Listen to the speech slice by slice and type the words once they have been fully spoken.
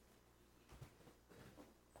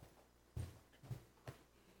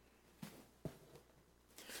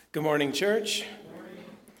Good morning, church.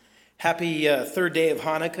 Happy third day of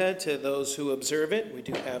Hanukkah to those who observe it. We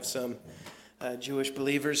do have some Jewish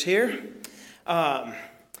believers here.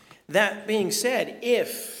 That being said,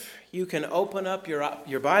 if you can open up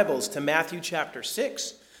your Bibles to Matthew chapter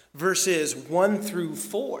 6, verses 1 through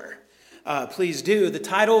 4, please do. The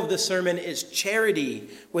title of the sermon is Charity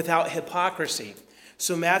Without Hypocrisy.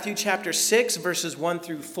 So Matthew chapter 6, verses 1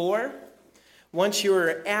 through 4. Once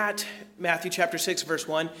you're at Matthew chapter 6, verse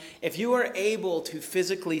 1, if you are able to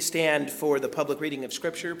physically stand for the public reading of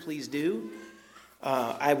Scripture, please do.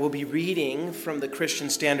 I will be reading from the Christian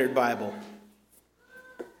Standard Bible.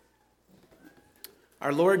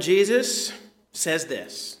 Our Lord Jesus says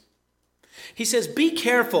this. He says, "Be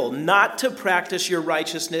careful not to practice your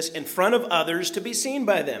righteousness in front of others to be seen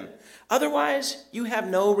by them. Otherwise, you have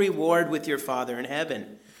no reward with your Father in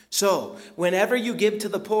heaven. So, whenever you give to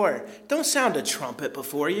the poor, don't sound a trumpet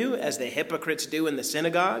before you, as the hypocrites do in the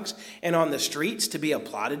synagogues and on the streets to be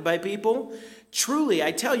applauded by people. Truly,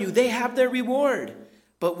 I tell you, they have their reward.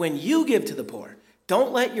 But when you give to the poor,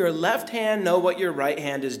 don't let your left hand know what your right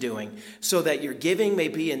hand is doing, so that your giving may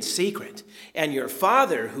be in secret, and your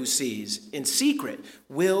Father who sees in secret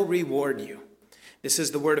will reward you." This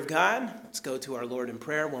is the word of God. Let's go to our Lord in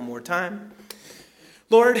prayer one more time.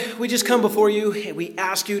 Lord, we just come before you and we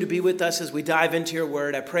ask you to be with us as we dive into your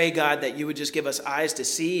word. I pray, God, that you would just give us eyes to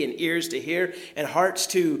see and ears to hear and hearts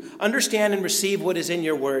to understand and receive what is in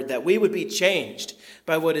your word, that we would be changed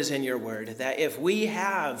by what is in your word, that if we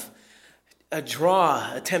have a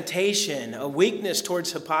draw, a temptation, a weakness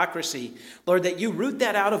towards hypocrisy, Lord, that you root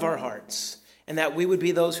that out of our hearts and that we would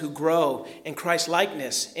be those who grow in Christ's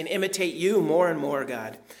likeness and imitate you more and more,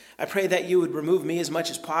 God. I pray that you would remove me as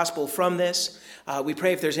much as possible from this. We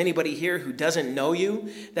pray if there's anybody here who doesn't know you,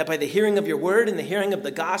 that by the hearing of your word and the hearing of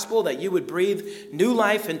the gospel, that you would breathe new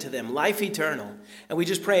life into them, life eternal. And we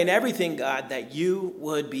just pray in everything, God, that you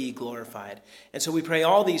would be glorified. And so we pray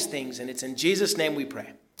all these things, and it's in Jesus' name we pray.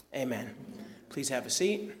 Amen. Please have a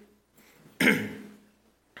seat.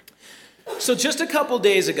 So just a couple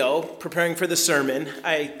days ago, preparing for the sermon,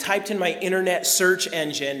 I typed in my internet search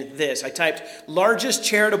engine this. I typed largest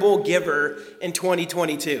charitable giver in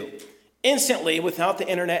 2022. Instantly, without the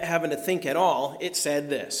internet having to think at all, it said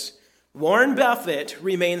this. Warren Buffett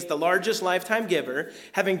remains the largest lifetime giver,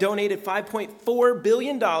 having donated $5.4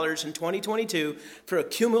 billion in 2022 for a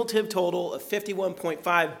cumulative total of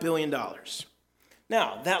 $51.5 billion.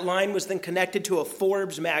 Now, that line was then connected to a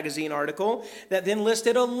Forbes magazine article that then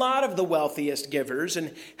listed a lot of the wealthiest givers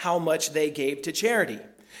and how much they gave to charity.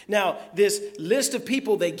 Now, this list of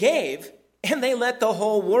people they gave, and they let the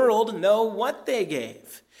whole world know what they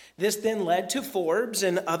gave. This then led to Forbes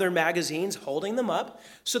and other magazines holding them up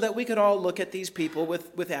so that we could all look at these people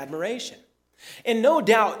with admiration. And no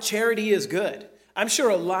doubt, charity is good. I'm sure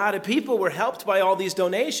a lot of people were helped by all these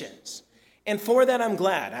donations. And for that, I'm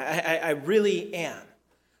glad. I really am.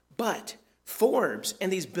 But Forbes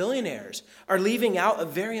and these billionaires are leaving out a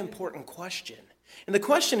very important question. And the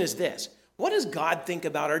question is this. What does God think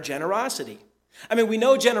about our generosity? I mean, we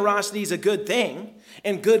know generosity is a good thing,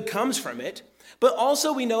 and good comes from it. But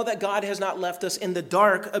also we know that God has not left us in the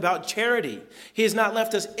dark about charity. He has not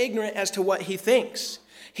left us ignorant as to what he thinks.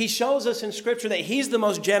 He shows us in Scripture that he's the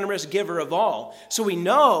most generous giver of all. So we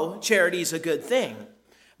know charity is a good thing.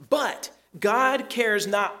 But God cares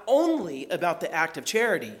not only about the act of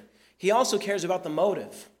charity, he also cares about the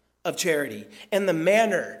motive of charity and the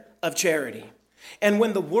manner of charity. And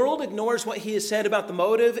when the world ignores what he has said about the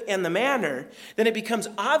motive and the manner, then it becomes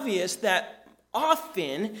obvious that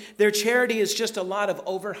often their charity is just a lot of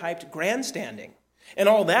overhyped grandstanding. And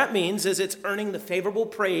all that means is it's earning the favorable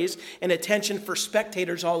praise and attention for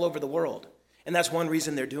spectators all over the world. And that's one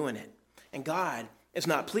reason they're doing it. And God is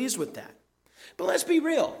not pleased with that. But let's be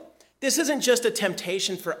real. This isn't just a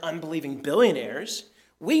temptation for unbelieving billionaires.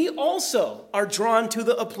 We also are drawn to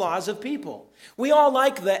the applause of people. We all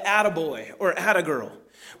like the attaboy or attagirl.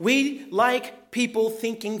 We like people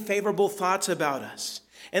thinking favorable thoughts about us.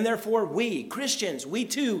 And therefore we, Christians, we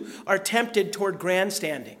too are tempted toward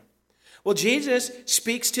grandstanding. Well, Jesus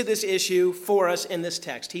speaks to this issue for us in this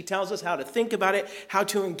text. He tells us how to think about it, how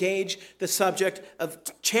to engage the subject of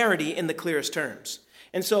charity in the clearest terms.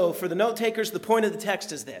 And so for the note takers, the point of the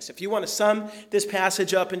text is this. If you want to sum this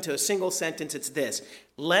passage up into a single sentence, it's this.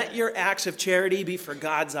 Let your acts of charity be for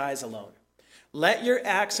God's eyes alone. Let your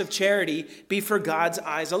acts of charity be for God's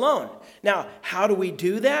eyes alone. Now, how do we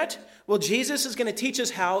do that? Well, Jesus is going to teach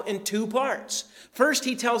us how in two parts. First,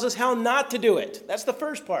 he tells us how not to do it. That's the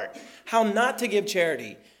first part. How not to give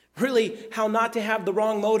charity. Really, how not to have the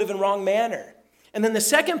wrong motive and wrong manner. And then the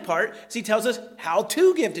second part is he tells us how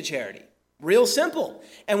to give to charity. Real simple.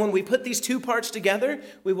 And when we put these two parts together,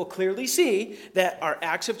 we will clearly see that our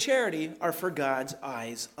acts of charity are for God's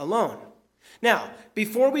eyes alone. Now,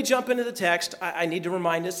 before we jump into the text, I need to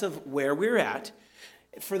remind us of where we're at.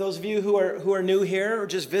 For those of you who are new here or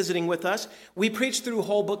just visiting with us, we preach through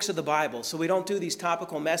whole books of the Bible. So we don't do these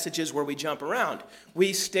topical messages where we jump around.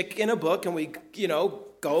 We stick in a book and we,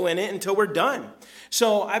 go in it until we're done.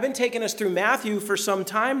 So I've been taking us through Matthew for some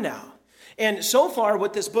time now. And so far,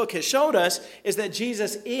 what this book has showed us is that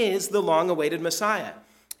Jesus is the long-awaited Messiah.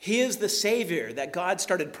 He is the Savior that God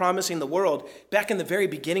started promising the world back in the very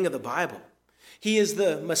beginning of the Bible. He is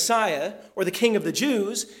the Messiah, or the King of the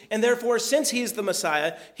Jews, and therefore, since he is the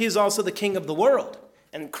Messiah, he is also the King of the world.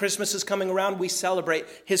 And Christmas is coming around, we celebrate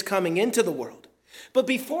his coming into the world. But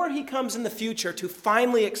before he comes in the future to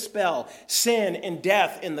finally expel sin and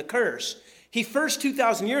death and the curse, he first,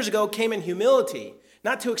 2,000 years ago, came in humility,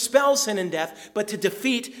 not to expel sin and death, but to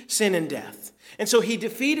defeat sin and death. And so he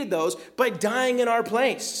defeated those by dying in our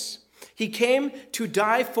place. He came to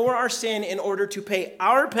die for our sin in order to pay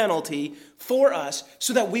our penalty for us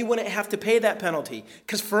so that we wouldn't have to pay that penalty.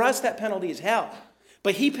 Because for us, that penalty is hell.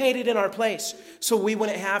 But he paid it in our place so we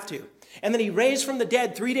wouldn't have to. And then he raised from the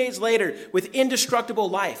dead 3 days later with indestructible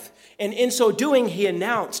life. And in so doing, he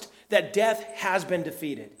announced that death has been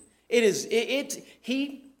defeated.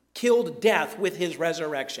 He killed death with his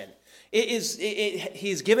resurrection.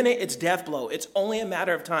 He's given it its death blow. It's only a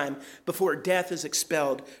matter of time before death is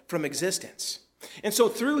expelled from existence. And so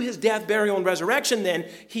through his death, burial, and resurrection, then,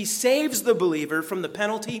 he saves the believer from the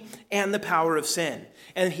penalty and the power of sin.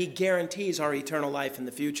 And he guarantees our eternal life in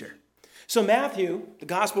the future. So Matthew, the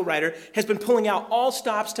gospel writer, has been pulling out all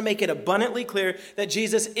stops to make it abundantly clear that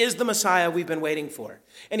Jesus is the Messiah we've been waiting for.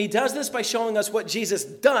 And he does this by showing us what Jesus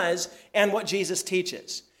does and what Jesus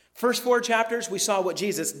teaches. First 4 chapters, we saw what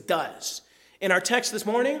Jesus does. In our text this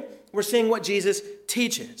morning, we're seeing what Jesus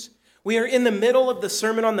teaches. We are in the middle of the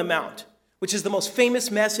Sermon on the Mount, which is the most famous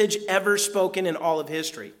message ever spoken in all of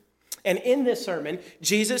history. And in this sermon,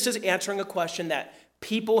 Jesus is answering a question that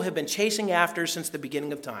people have been chasing after since the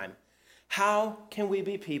beginning of time. How can we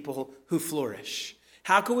be people who flourish?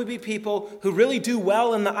 How can we be people who really do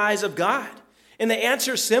well in the eyes of God? And the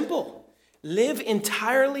answer is simple. Live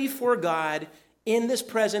entirely for God in this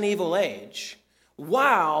present evil age,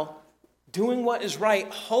 while doing what is right,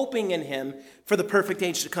 hoping in him for the perfect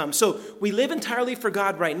age to come. So we live entirely for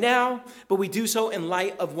God right now, but we do so in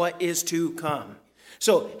light of what is to come.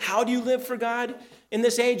 So how do you live for God in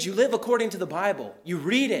this age? You live according to the Bible. You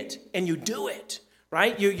read it and you do it,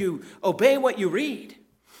 right? You obey what you read.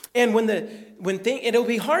 And it'll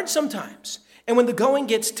be hard sometimes. And when the going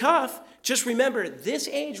gets tough, just remember this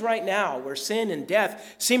age right now where sin and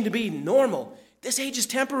death seem to be normal, this age is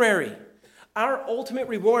temporary. Our ultimate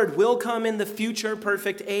reward will come in the future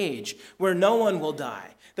perfect age where no one will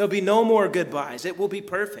die. There'll be no more goodbyes. It will be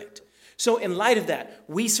perfect. So in light of that,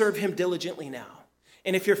 we serve him diligently now.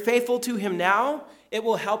 And if you're faithful to him now, it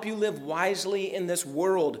will help you live wisely in this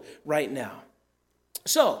world right now.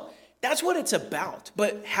 So that's what it's about.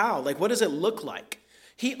 But how? What does it look like?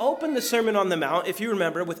 He opened the Sermon on the Mount, if you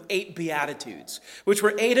remember, with 8 Beatitudes, which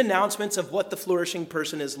were 8 announcements of what the flourishing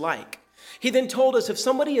person is like. He then told us if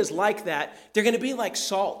somebody is like that, they're going to be like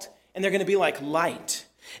salt and they're going to be like light.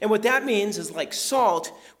 And what that means is like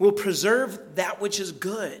salt will preserve that which is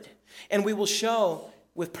good. And we will show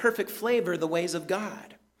with perfect flavor the ways of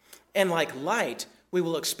God. And like light, we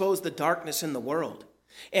will expose the darkness in the world.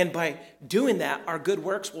 And by doing that, our good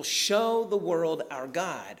works will show the world our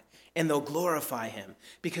God. And they'll glorify him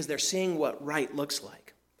because they're seeing what right looks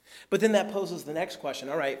like. But then that poses the next question.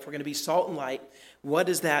 All right, if we're going to be salt and light, what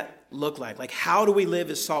does that look like? How do we live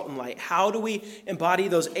as salt and light? How do we embody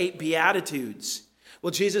those 8 Beatitudes?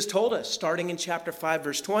 Well, Jesus told us, starting in chapter 5,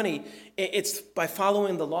 verse 20, it's by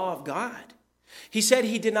following the law of God. He said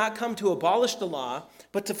he did not come to abolish the law,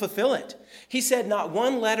 but to fulfill it. He said not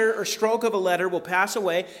one letter or stroke of a letter will pass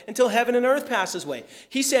away until heaven and earth passes away.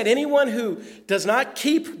 He said anyone who does not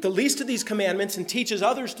keep the least of these commandments and teaches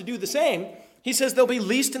others to do the same, he says they'll be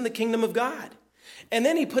least in the kingdom of God. And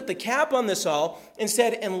then he put the cap on this all and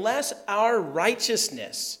said, unless our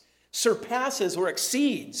righteousness surpasses or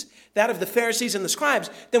exceeds that of the Pharisees and the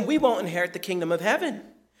scribes, then we won't inherit the kingdom of heaven.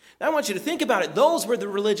 Now I want you to think about it. Those were the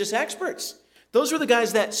religious experts. Those were the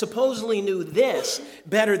guys that supposedly knew this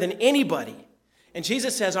better than anybody. And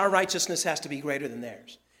Jesus says our righteousness has to be greater than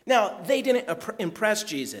theirs. Now, they didn't impress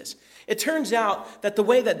Jesus. It turns out that the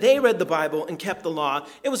way that they read the Bible and kept the law,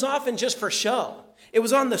 it was often just for show. It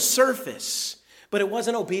was on the surface, but it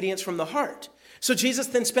wasn't obedience from the heart. So Jesus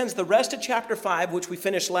then spends the rest of chapter 5, which we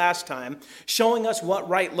finished last time, showing us what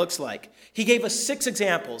right looks like. He gave us 6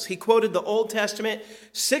 examples. He quoted the Old Testament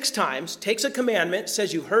 6 times, takes a commandment,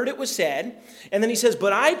 says, you heard it was said, and then he says,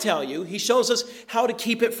 but I tell you, he shows us how to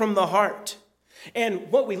keep it from the heart.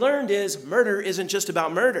 And what we learned is murder isn't just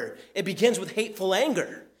about murder. It begins with hateful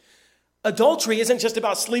anger. Adultery isn't just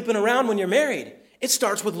about sleeping around when you're married. It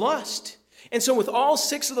starts with lust. And so with all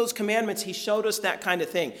 6 of those commandments, he showed us that kind of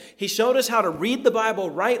thing. He showed us how to read the Bible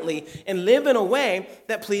rightly and live in a way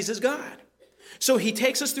that pleases God. So he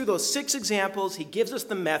takes us through those 6 examples. He gives us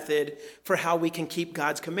the method for how we can keep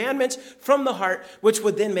God's commandments from the heart, which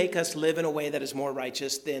would then make us live in a way that is more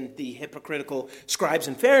righteous than the hypocritical scribes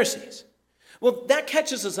and Pharisees. Well, that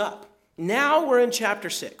catches us up. Now we're in chapter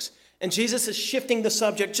 6, and Jesus is shifting the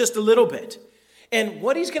subject just a little bit. And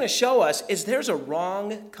what he's going to show us is there's a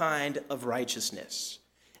wrong kind of righteousness.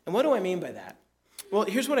 And what do I mean by that? Well,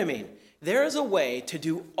 here's what I mean. There is a way to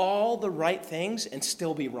do all the right things and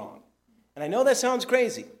still be wrong. And I know that sounds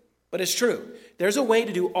crazy, but it's true. There's a way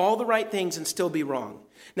to do all the right things and still be wrong.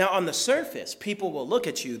 Now, on the surface, people will look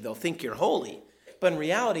at you, they'll think you're holy, but in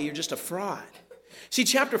reality, you're just a fraud. See,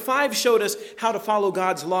 chapter 5 showed us how to follow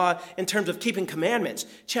God's law in terms of keeping commandments.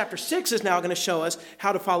 Chapter 6 is now going to show us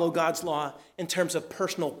how to follow God's law in terms of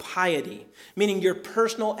personal piety, meaning your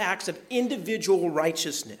personal acts of individual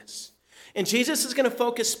righteousness. And Jesus is going to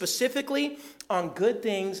focus specifically on good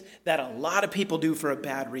things that a lot of people do for a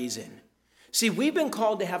bad reason. See, we've been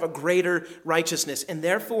called to have a greater righteousness, and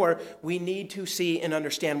therefore we need to see and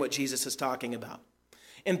understand what Jesus is talking about.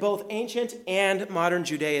 In both ancient and modern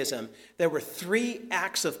Judaism, there were 3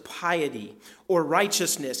 acts of piety or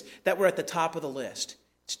righteousness that were at the top of the list.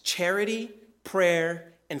 It's charity,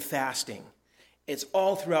 prayer, and fasting. It's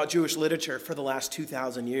all throughout Jewish literature for the last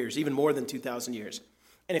 2,000 years, even more than 2,000 years.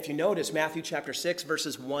 And if you notice, Matthew chapter 6,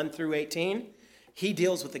 verses 1 through 18, he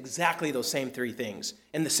deals with exactly those same 3 things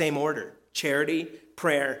in the same order: charity,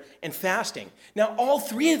 prayer, and fasting. Now, all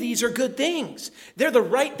 3 of these are good things. They're the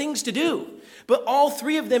right things to do. But all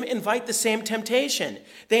 3 of them invite the same temptation.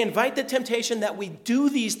 They invite the temptation that we do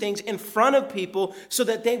these things in front of people so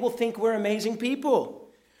that they will think we're amazing people.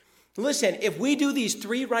 Listen, if we do these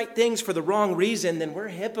 3 right things for the wrong reason, then we're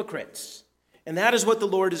hypocrites. And that is what the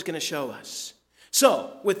Lord is going to show us.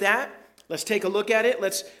 So, with that, let's take a look at it.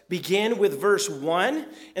 Let's begin with verse 1.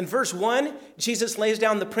 In verse 1, Jesus lays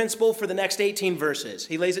down the principle for the next 18 verses.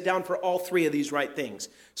 He lays it down for all 3 of these right things.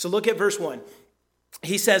 So look at verse 1.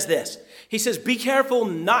 He says this. He says, be careful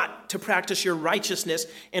not to practice your righteousness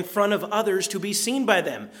in front of others to be seen by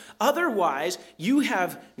them. Otherwise, you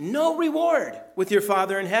have no reward with your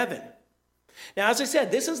Father in heaven. Now, as I said,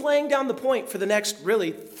 this is laying down the point for the next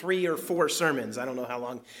really 3 or 4 sermons. I don't know how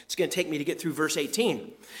long it's going to take me to get through verse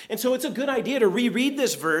 18. And so it's a good idea to reread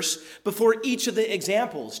this verse before each of the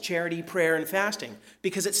examples, charity, prayer, and fasting,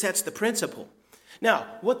 because it sets the principle. Now,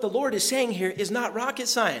 what the Lord is saying here is not rocket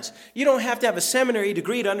science. You don't have to have a seminary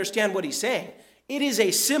degree to understand what he's saying. It is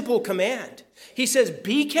a simple command. He says,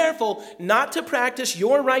 be careful not to practice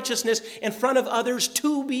your righteousness in front of others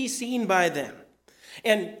to be seen by them.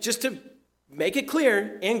 And just to make it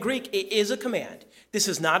clear, in Greek, it is a command. This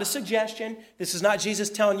is not a suggestion. This is not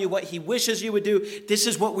Jesus telling you what he wishes you would do. This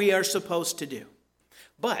is what we are supposed to do.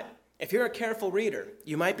 But if you're a careful reader,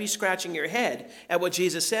 you might be scratching your head at what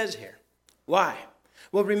Jesus says here. Why?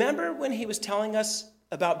 Well, remember when he was telling us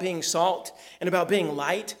about being salt and about being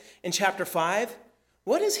light in chapter 5?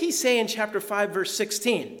 What does he say in chapter 5, verse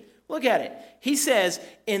 16? Look at it. He says,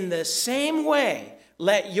 in the same way,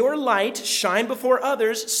 let your light shine before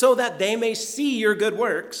others so that they may see your good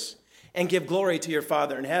works and give glory to your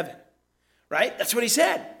Father in heaven. Right? That's what he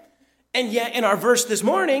said. And yet in our verse this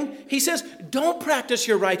morning, he says, don't practice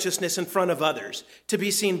your righteousness in front of others to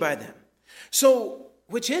be seen by them. So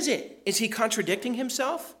which is it? Is he contradicting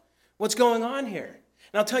himself? What's going on here?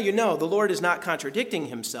 And I'll tell you, no, the Lord is not contradicting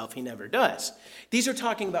himself. He never does. These are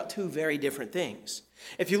talking about 2 very different things.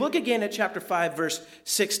 If you look again at chapter 5, verse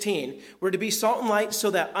 16, we're to be salt and light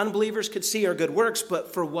so that unbelievers could see our good works,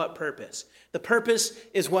 but for what purpose? The purpose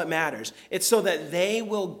is what matters. It's so that they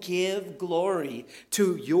will give glory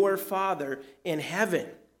to your Father in heaven.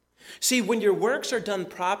 See, when your works are done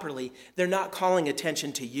properly, they're not calling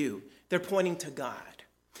attention to you. They're pointing to God.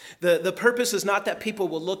 The purpose is not that people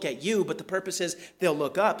will look at you, but the purpose is they'll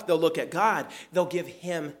look up, they'll look at God, they'll give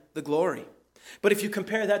him the glory. But if you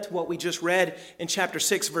compare that to what we just read in chapter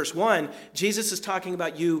 6, verse 1, Jesus is talking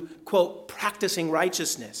about you, quote, practicing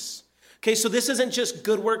righteousness. Okay, so this isn't just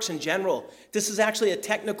good works in general. This is actually a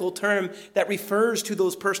technical term that refers to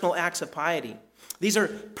those personal acts of piety. These are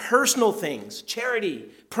personal things, charity,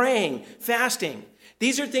 praying, fasting.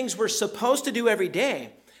 These are things we're supposed to do every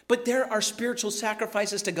day, but there are spiritual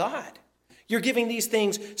sacrifices to God. You're giving these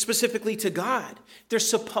things specifically to God. They're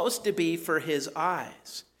supposed to be for his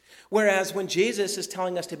eyes. Whereas when Jesus is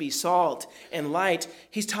telling us to be salt and light,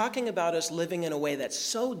 he's talking about us living in a way that's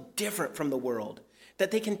so different from the world that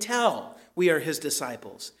they can tell we are his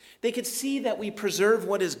disciples. They can see that we preserve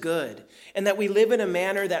what is good and that we live in a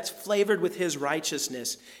manner that's flavored with his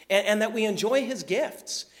righteousness and that we enjoy his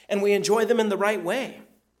gifts and we enjoy them in the right way.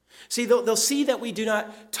 See, they'll see that we do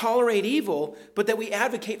not tolerate evil, but that we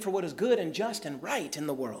advocate for what is good and just and right in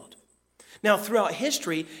the world. Now, throughout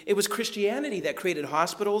history, it was Christianity that created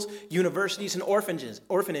hospitals, universities, and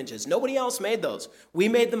orphanages. Nobody else made those. We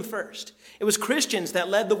made them first. It was Christians that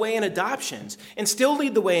led the way in adoptions and still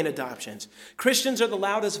lead the way in adoptions. Christians are the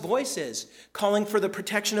loudest voices, calling for the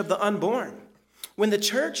protection of the unborn. When the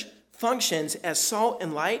church functions as salt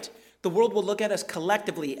and light, the world will look at us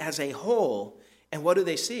collectively as a whole. And what do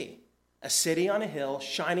they see? A city on a hill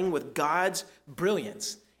shining with God's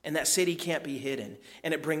brilliance. And that city can't be hidden.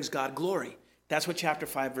 And it brings God glory. That's what chapter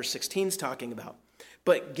 5, verse 16 is talking about.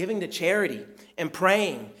 But giving to charity and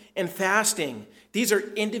praying and fasting, these are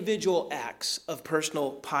individual acts of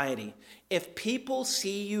personal piety. If people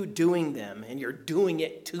see you doing them and you're doing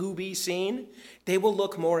it to be seen, they will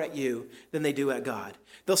look more at you than they do at God.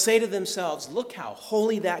 They'll say to themselves, look how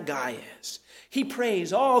holy that guy is. He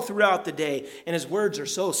prays all throughout the day, and his words are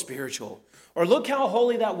so spiritual. Or look how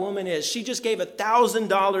holy that woman is. She just gave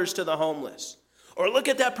 $1,000 to the homeless. Or look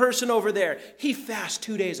at that person over there. He fasts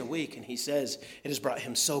 2 days a week, and he says it has brought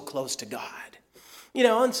him so close to God.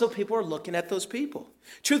 And so people are looking at those people.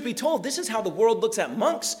 Truth be told, this is how the world looks at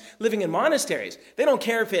monks living in monasteries. They don't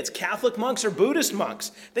care if it's Catholic monks or Buddhist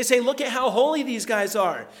monks. They say, look at how holy these guys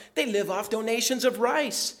are. They live off donations of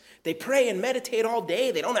rice. They pray and meditate all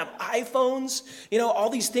day. They don't have iPhones, all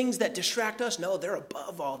these things that distract us. No, they're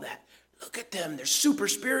above all that. Look at them. They're super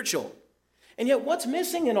spiritual. And yet what's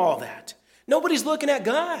missing in all that? Nobody's looking at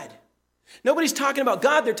God. Nobody's talking about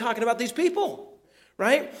God. They're talking about these people,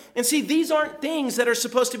 right? And see, these aren't things that are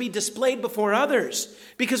supposed to be displayed before others.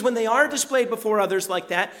 Because when they are displayed before others like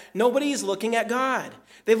that, nobody is looking at God.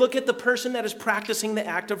 They look at the person that is practicing the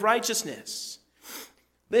act of righteousness.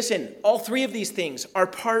 Listen, all three of these things are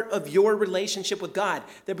part of your relationship with God.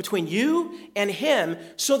 They're between you and him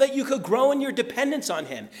so that you could grow in your dependence on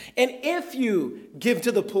him. And if you give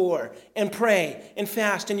to the poor and pray and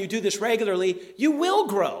fast and you do this regularly, you will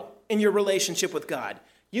grow in your relationship with God.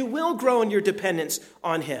 You will grow in your dependence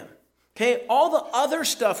on him. Okay, all the other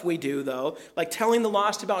stuff we do, though, like telling the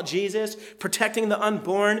lost about Jesus, protecting the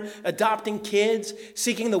unborn, adopting kids,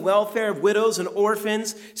 seeking the welfare of widows and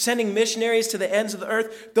orphans, sending missionaries to the ends of the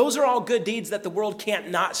earth, those are all good deeds that the world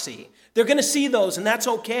can't not see. They're going to see those, and that's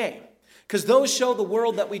okay, because those show the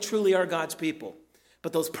world that we truly are God's people.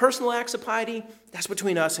 But those personal acts of piety, that's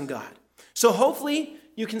between us and God. So hopefully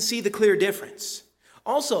you can see the clear difference.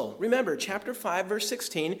 Also, remember, chapter 5, verse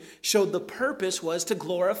 16 showed the purpose was to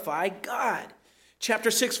glorify God. Chapter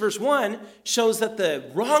 6, verse 1 shows that the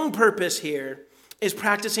wrong purpose here is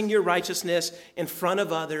practicing your righteousness in front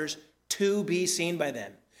of others to be seen by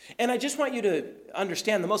them. And I just want you to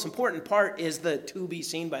understand the most important part is the to be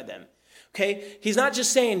seen by them. Okay? He's not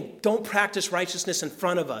just saying don't practice righteousness in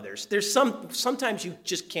front of others. Sometimes you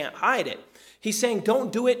just can't hide it. He's saying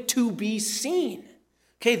don't do it to be seen.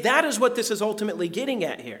 Okay, that is what this is ultimately getting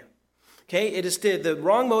at here. Okay, the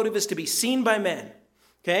wrong motive is to be seen by men.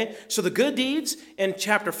 Okay, so the good deeds in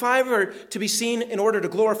chapter 5 are to be seen in order to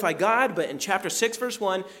glorify God, but in chapter 6, verse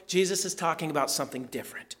 1, Jesus is talking about something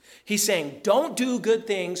different. He's saying, don't do good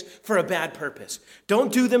things for a bad purpose.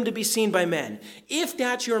 Don't do them to be seen by men. If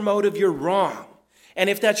that's your motive, you're wrong. And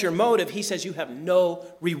if that's your motive, he says you have no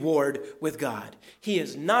reward with God. He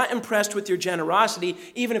is not impressed with your generosity,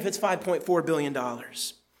 even if it's $5.4 billion.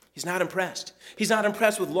 He's not impressed. He's not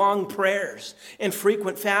impressed with long prayers and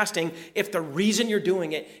frequent fasting if the reason you're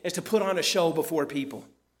doing it is to put on a show before people.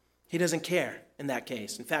 He doesn't care in that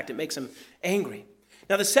case. In fact, it makes him angry.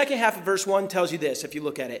 Now, the second half of verse 1 tells you this, if you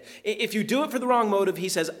look at it. If you do it for the wrong motive, he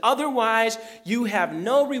says, otherwise you have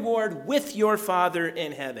no reward with your Father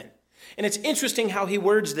in heaven. And it's interesting how he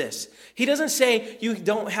words this. He doesn't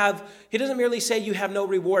merely say you have no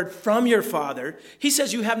reward from your Father. He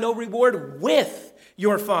says you have no reward with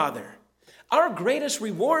your Father. Our greatest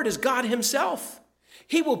reward is God himself.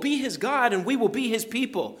 He will be his God and we will be his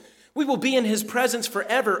people. We will be in his presence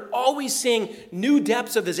forever, always seeing new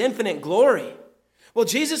depths of his infinite glory. Well,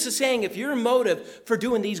 Jesus is saying if your motive for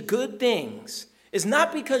doing these good things is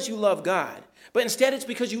not because you love God, but instead it's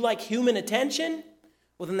because you like human attention,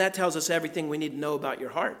 well, then that tells us everything we need to know about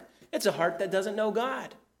your heart. It's a heart that doesn't know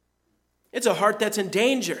God. It's a heart that's in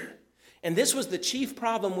danger. And this was the chief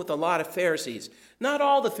problem with a lot of Pharisees. Not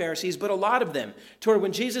all the Pharisees, but a lot of them. To where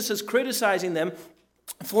when Jesus is criticizing them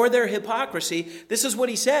for their hypocrisy, this is what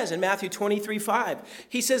he says in Matthew 23:5.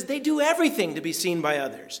 He says, they do everything to be seen by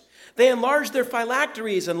others. They enlarge their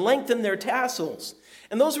phylacteries and lengthen their tassels.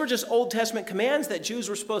 And those were just Old Testament commands that Jews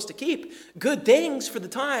were supposed to keep. Good things for the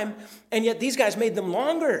time, and yet these guys made them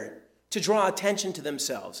longer to draw attention to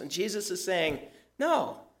themselves. And Jesus is saying,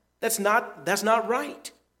 no, that's not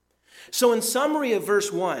right. So in summary of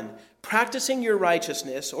verse 1, practicing your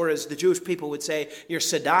righteousness, or as the Jewish people would say, your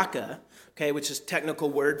tzedakah, okay, which is a technical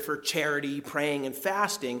word for charity, praying, and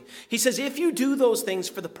fasting, he says if you do those things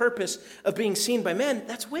for the purpose of being seen by men,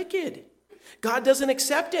 that's wicked. God doesn't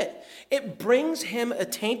accept it. It brings him a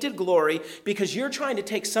tainted glory because you're trying to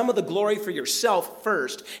take some of the glory for yourself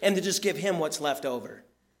first and to just give him what's left over.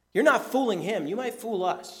 You're not fooling him. You might fool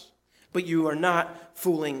us, but you are not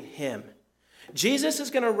fooling him. Jesus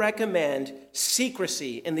is going to recommend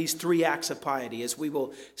secrecy in these 3 acts of piety, as we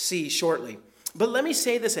will see shortly. But let me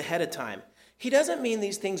say this ahead of time. He doesn't mean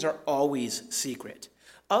these things are always secret.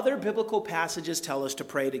 Other biblical passages tell us to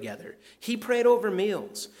pray together. He prayed over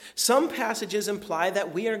meals. Some passages imply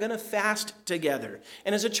that we are going to fast together.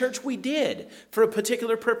 And as a church, we did for a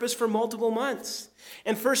particular purpose for multiple months.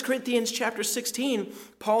 In 1 Corinthians chapter 16,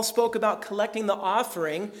 Paul spoke about collecting the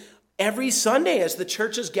offering every Sunday as the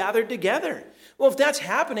churches gathered together. Well, if that's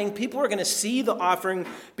happening, people are going to see the offering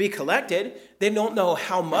be collected. They don't know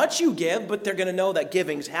how much you give, but they're going to know that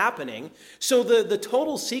giving's happening. So the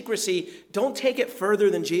total secrecy, don't take it further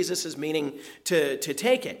than Jesus is meaning to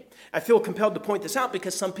take it. I feel compelled to point this out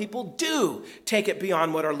because some people do take it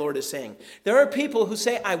beyond what our Lord is saying. There are people who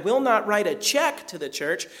say, I will not write a check to the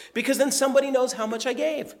church because then somebody knows how much I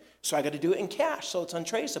gave. So I got to do it in cash, so it's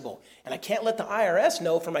untraceable. And I can't let the IRS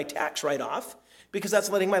know for my tax write-off because that's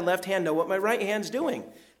letting my left hand know what my right hand's doing.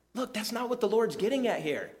 Look, that's not what the Lord's getting at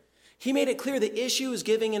here. He made it clear the issue is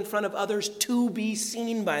giving in front of others to be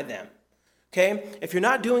seen by them. Okay? If you're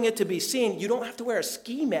not doing it to be seen, you don't have to wear a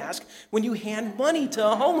ski mask when you hand money to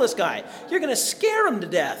a homeless guy. You're going to scare him to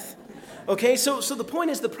death. Okay? So the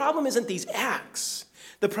point is, the problem isn't these acts.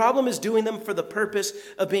 The problem is doing them for the purpose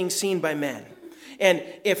of being seen by men. And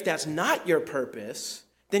if that's not your purpose,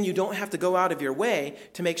 then you don't have to go out of your way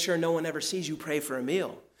to make sure no one ever sees you pray for a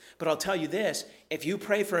meal. But I'll tell you this, if you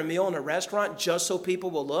pray for a meal in a restaurant just so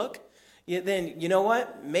people will look, then you know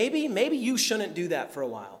what? Maybe you shouldn't do that for a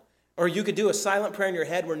while. Or you could do a silent prayer in your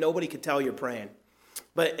head where nobody could tell you're praying.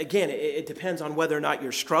 But again, it depends on whether or not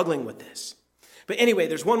you're struggling with this. But anyway,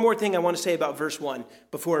 there's one more thing I want to say about verse 1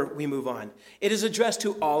 before we move on. It is addressed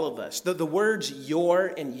to all of us. The words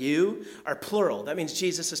your and you are plural. That means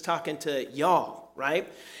Jesus is talking to y'all,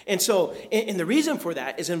 right? And so, and the reason for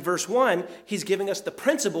that is in verse 1, he's giving us the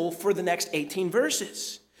principle for the next 18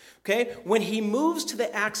 verses. Okay? When he moves to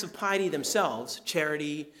the acts of piety themselves,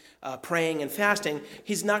 charity, praying and fasting,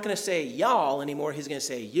 he's not going to say y'all anymore. He's going to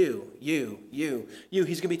say you.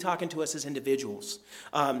 He's going to be talking to us as individuals,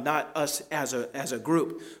 not us as a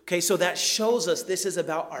group. Okay, so that shows us this is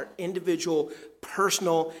about our individual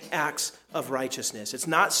personal acts of righteousness. It's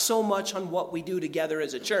not so much on what we do together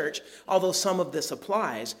as a church, although some of this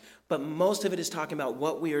applies, but most of it is talking about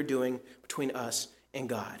what we are doing between us and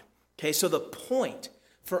God. Okay, so the point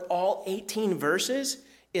for all 18 verses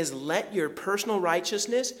is let your personal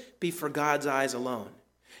righteousness be for God's eyes alone.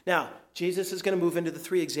 Now, Jesus is going to move into the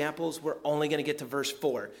 3 examples. We're only going to get to verse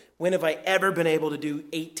 4. When have I ever been able to do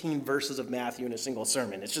 18 verses of Matthew in a single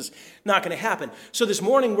sermon? It's just not going to happen. So this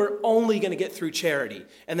morning, we're only going to get through charity,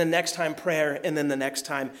 and then next time prayer, and then the next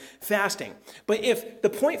time fasting. But if the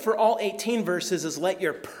point for all 18 verses is let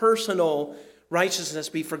your personal righteousness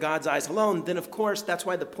be for God's eyes alone, then of course that's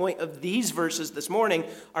why the point of these verses this morning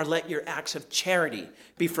are let your acts of charity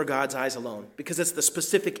be for God's eyes alone, because it's the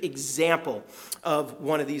specific example of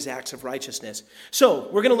one of these acts of righteousness. So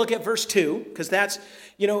we're going to look at verse 2, because that's,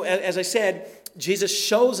 as I said, Jesus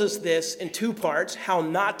shows us this in 2 parts, how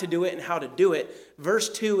not to do it and how to do it. Verse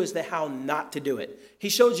 2 is the how not to do it. He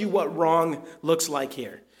shows you what wrong looks like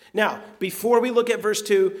here. Now, before we look at verse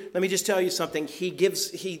 2, let me just tell you something.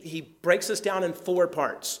 He breaks us down in 4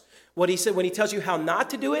 parts. What he said, when he tells you how not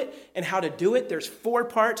to do it and how to do it, there's 4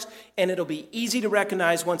 parts, and it'll be easy to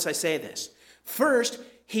recognize once I say this. First,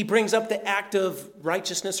 he brings up the act of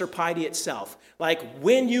righteousness or piety itself, like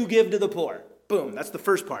when you give to the poor. Boom, that's the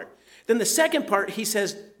first part. Then the second part, he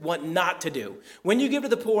says what not to do. When you give to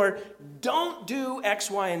the poor, don't do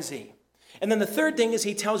X, Y, and Z. And then the third thing is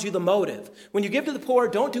he tells you the motive. When you give to the poor,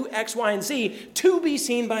 don't do X, Y, and Z to be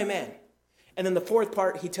seen by men. And then the fourth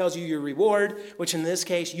part, he tells you your reward, which in this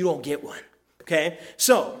case, you don't get one. Okay,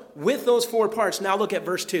 so with those 4 parts, now look at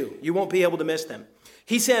verse 2. You won't be able to miss them.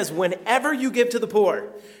 He says, whenever you give to the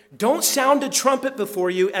poor, don't sound a trumpet before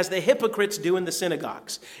you as the hypocrites do in the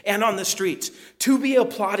synagogues and on the streets, to be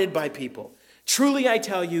applauded by people. Truly, I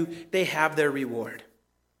tell you, they have their reward.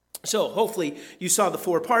 So hopefully you saw the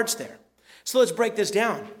 4 parts there. So let's break this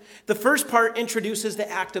down. The first part introduces the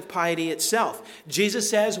act of piety itself. Jesus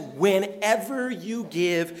says, whenever you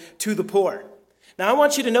give to the poor. Now I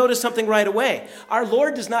want you to notice something right away. Our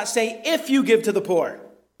Lord does not say if you give to the poor.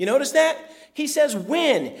 You notice that? He says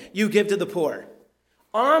when you give to the poor.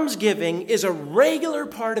 Almsgiving is a regular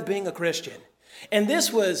part of being a Christian. And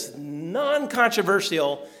this was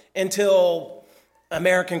non-controversial until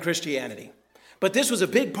American Christianity. But this was a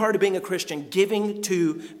big part of being a Christian, giving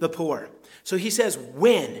to the poor. So he says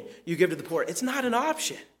when you give to the poor. It's not an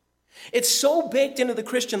option. It's so baked into the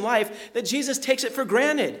Christian life that Jesus takes it for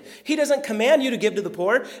granted. He doesn't command you to give to the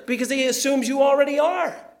poor because he assumes you already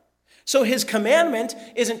are. So his commandment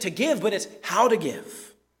isn't to give, but it's how to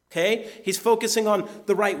give. Okay? He's focusing on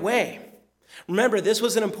the right way. Remember, this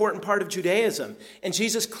was an important part of Judaism, and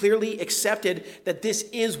Jesus clearly accepted that this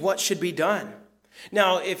is what should be done.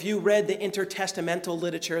 Now, if you read the intertestamental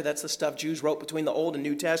literature, that's the stuff Jews wrote between the Old and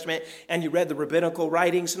New Testament, and you read the rabbinical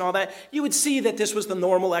writings and all that, you would see that this was the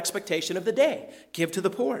normal expectation of the day. Give to the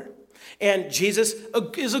poor. And Jesus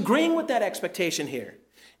is agreeing with that expectation here.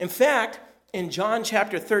 In fact, in John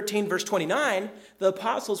chapter 13, verse 29, the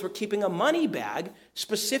apostles were keeping a money bag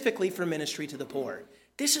specifically for ministry to the poor.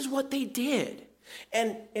 This is what they did.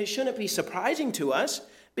 And it shouldn't be surprising to us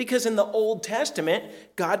because in the Old Testament,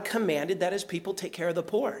 God commanded that his people take care of the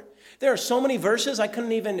poor. There are so many verses,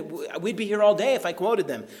 we'd be here all day if I quoted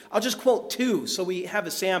them. I'll just quote 2 so we have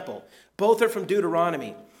a sample. Both are from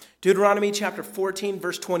Deuteronomy. Deuteronomy chapter 14,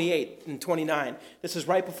 verse 28 and 29. This is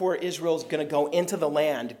right before Israel's going to go into the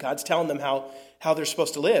land. God's telling them how they're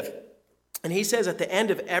supposed to live. And he says, at the end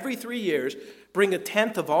of every 3 years, bring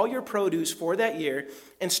 1/10 of all your produce for that year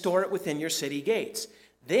and store it within your city gates.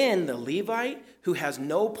 Then the Levite, who has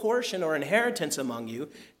no portion or inheritance among you,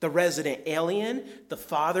 the resident alien, the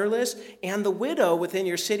fatherless, and the widow within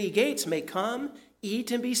your city gates may come,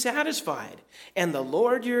 eat, and be satisfied. And the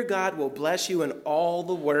Lord your God will bless you in all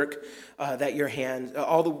the work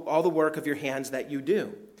all the work of your hands that you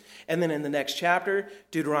do. And then in the next chapter,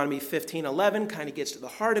 Deuteronomy 15:11 kind of gets to the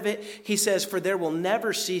heart of it. He says, for there will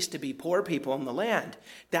never cease to be poor people in the land.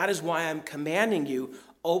 That is why I'm commanding you,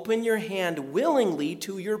 open your hand willingly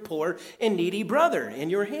to your poor and needy brother in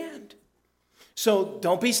your hand. So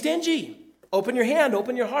don't be stingy. Open your hand,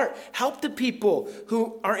 open your heart. Help the people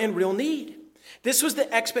who are in real need. This was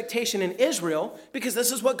the expectation in Israel because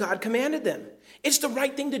this is what God commanded them. It's the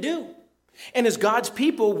right thing to do. And as God's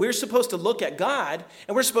people, we're supposed to look at God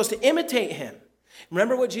and we're supposed to imitate him.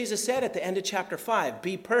 Remember what Jesus said at the end of chapter 5,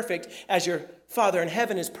 be perfect as your Father in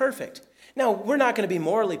heaven is perfect. Now, we're not going to be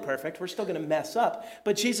morally perfect. We're still going to mess up.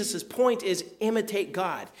 But Jesus' point is imitate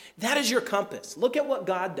God. That is your compass. Look at what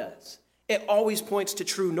God does. It always points to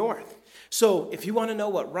true north. So if you want to know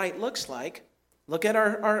what right looks like, look at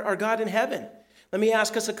our God in heaven. Let me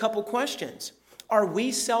ask us a couple questions. Are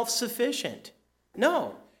we self-sufficient?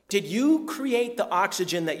 No. Did you create the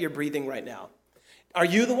oxygen that you're breathing right now? Are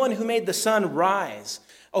you the one who made the sun rise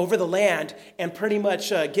over the land and pretty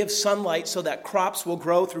much give sunlight so that crops will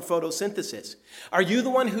grow through photosynthesis? Are you the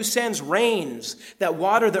one who sends rains that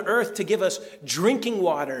water the earth to give us drinking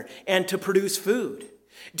water and to produce food?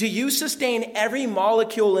 Do you sustain every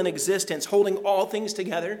molecule in existence, holding all things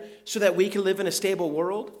together so that we can live in a stable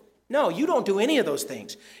world? No, you don't do any of those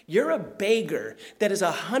things. You're a beggar that is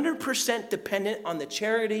 100% dependent on the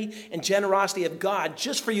charity and generosity of God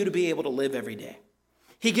just for you to be able to live every day.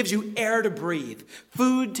 He gives you air to breathe,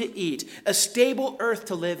 food to eat, a stable earth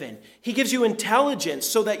to live in. He gives you intelligence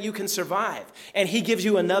so that you can survive. And he gives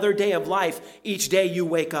you another day of life each day you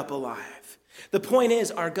wake up alive. The point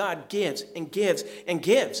is, our God gives and gives and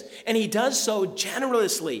gives. And he does so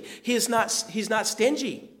generously. He's not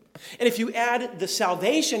stingy. And if you add the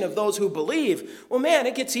salvation of those who believe, well, man,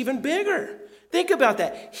 it gets even bigger. Think about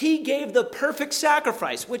that. He gave the perfect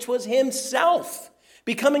sacrifice, which was himself,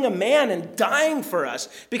 becoming a man and dying for us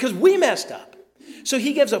because we messed up. So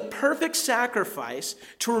he gives a perfect sacrifice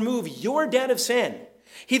to remove your debt of sin.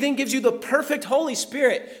 He then gives you the perfect Holy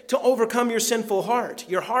Spirit to overcome your sinful heart,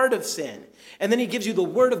 your heart of sin. And then he gives you the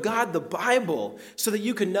Word of God, the Bible, so that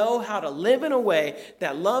you can know how to live in a way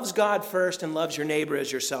that loves God first and loves your neighbor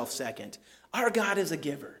as yourself second. Our God is a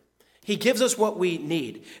giver. He gives us what we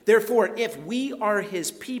need. Therefore, if we are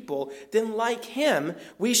his people, then like him,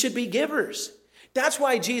 we should be givers. That's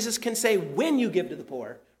why Jesus can say when you give to the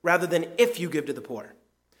poor rather than if you give to the poor.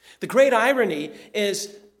 The great irony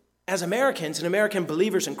is, as Americans and American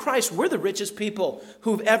believers in Christ, we're the richest people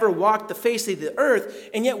who've ever walked the face of the earth,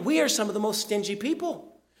 and yet we are some of the most stingy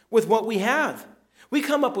people with what we have. We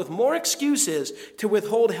come up with more excuses to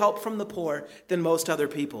withhold help from the poor than most other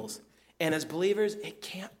peoples. And as believers, it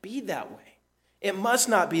can't be that way. It must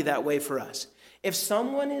not be that way for us. If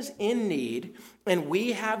someone is in need and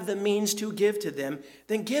we have the means to give to them,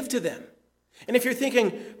 then give to them. And if you're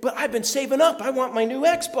thinking, but I've been saving up, I want my new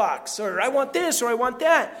Xbox, or I want this, or I want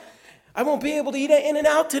that. I won't be able to eat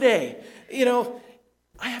In-N-Out today.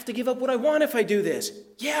 I have to give up what I want if I do this.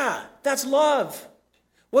 Yeah, that's love.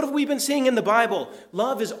 What have we been seeing in the Bible?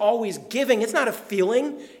 Love is always giving. It's not a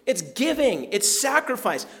feeling. It's giving. It's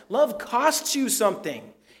sacrifice. Love costs you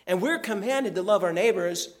something. And we're commanded to love our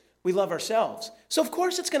neighbors. We love ourselves. So of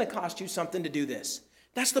course it's going to cost you something to do this.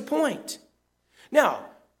 That's the point. Now,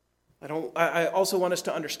 I also want us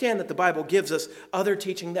to understand that the Bible gives us other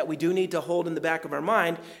teaching that we do need to hold in the back of our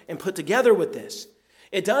mind and put together with this.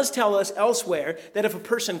 It does tell us elsewhere that if a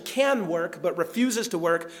person can work but refuses to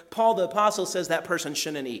work, Paul the Apostle says that person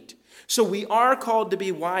shouldn't eat. So we are called to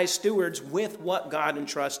be wise stewards with what God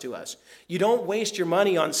entrusts to us. You don't waste your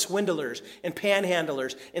money on swindlers and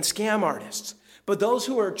panhandlers and scam artists. But those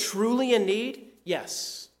who are truly in need,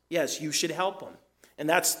 yes, you should help them. And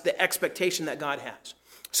that's the expectation that God has.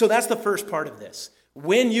 So that's the first part of this.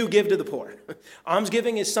 When you give to the poor.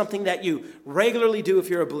 Almsgiving is something that you regularly do if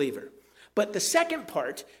you're a believer. But the second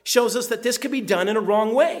part shows us that this could be done in a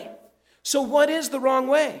wrong way. So what is the wrong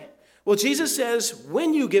way? Well, Jesus says,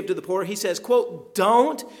 when you give to the poor, he says, quote,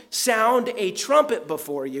 don't sound a trumpet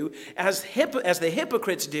before you as the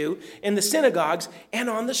hypocrites do in the synagogues and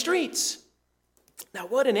on the streets. Now,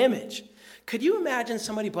 what an image. Could you imagine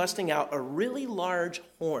somebody busting out a really large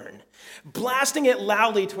horn, blasting it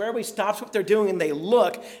loudly to where everybody stops what they're doing and they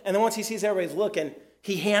look, and then once he sees everybody's looking,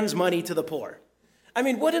 he hands money to the poor? I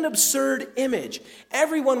mean, what an absurd image.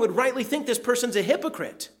 Everyone would rightly think this person's a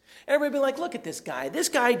hypocrite. Everybody would be like, look at this guy. This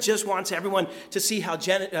guy just wants everyone to see how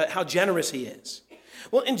generous he is.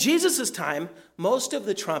 Well, in Jesus' time, most of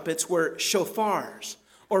the trumpets were shofars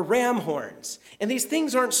or ram horns. And these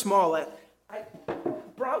things aren't small. I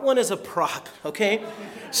brought one as a prop, okay?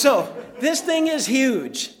 So this thing is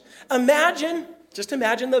huge. Just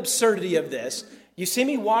imagine the absurdity of this. You see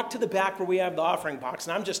me walk to the back where we have the offering box,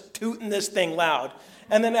 and I'm just tooting this thing loud.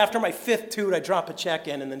 And then after my fifth toot, I drop a check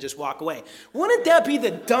in and then just walk away. Wouldn't that be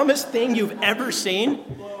the dumbest thing you've ever seen?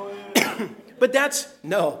 But that's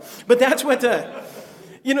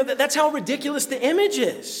how ridiculous the image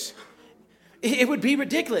is. It would be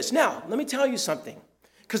ridiculous. Now, let me tell you something.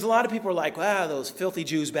 Because a lot of people are like, those filthy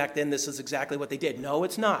Jews back then, this is exactly what they did. No,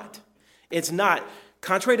 it's not. It's not.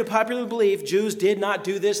 Contrary to popular belief, Jews did not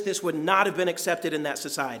do this. This would not have been accepted in that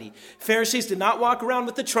society. Pharisees did not walk around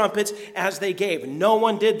with the trumpets as they gave. No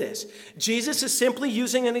one did this. Jesus is simply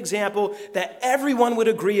using an example that everyone would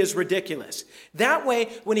agree is ridiculous. That way,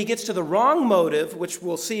 when he gets to the wrong motive, which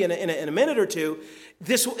we'll see in a minute or two,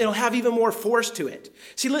 it'll have even more force to it.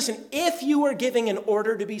 See, listen, if you are giving in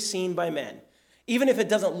order to be seen by men, even if it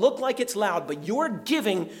doesn't look like it's loud, but you're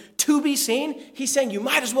giving to be seen, he's saying you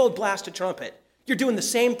might as well blast a trumpet. You're doing the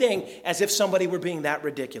same thing as if somebody were being that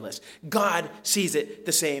ridiculous. God sees it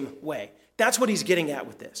the same way. That's what he's getting at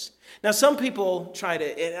with this. Now, some people try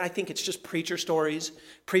to, and I think it's just preacher stories,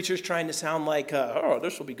 preachers trying to sound like,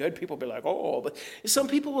 this will be good. People will be like, but some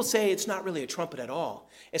people will say it's not really a trumpet at all.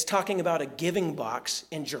 It's talking about a giving box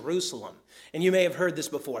in Jerusalem. And you may have heard this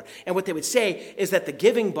before. And what they would say is that the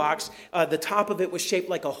giving box, the top of it was shaped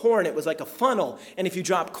like a horn. It was like a funnel. And if you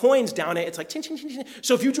drop coins down it, it's like, chin, chin, chin, chin.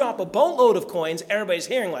 So if you drop a boatload of coins, everybody's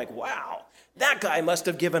hearing like, wow, that guy must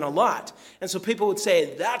have given a lot. And so people would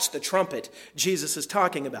say, that's the trumpet Jesus is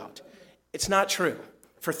talking about. It's not true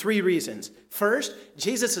for three reasons. First,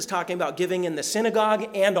 Jesus is talking about giving in the synagogue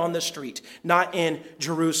and on the street, not in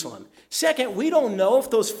Jerusalem. Second, we don't know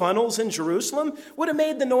if those funnels in Jerusalem would have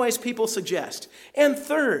made the noise people suggest. And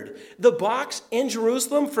third, the box in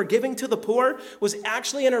Jerusalem for giving to the poor was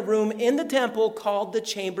actually in a room in the temple called the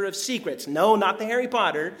Chamber of Secrets. No, not the Harry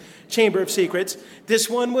Potter Chamber of Secrets. This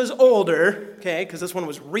one was older, okay, because this one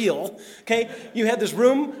was real, okay? You had this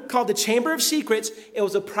room called the Chamber of Secrets. It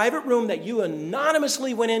was a private room that you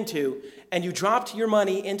anonymously went into, and you dropped your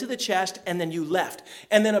money into the chest, and then you left.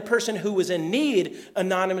 And then a person who was in need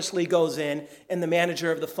anonymously goes in, and the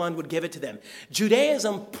manager of the fund would give it to them.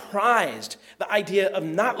 Judaism prized the idea of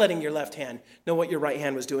not letting your left hand know what your right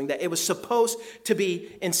hand was doing, that it was supposed to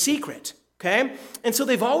be in secret, okay? And so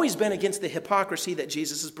they've always been against the hypocrisy that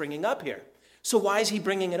Jesus is bringing up here. So why is he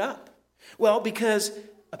bringing it up? Well, because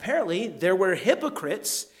apparently there were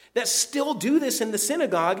hypocrites that still do this in the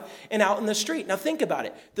synagogue and out in the street. Now think about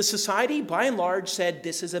it. The society, by and large, said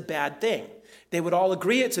this is a bad thing. They would all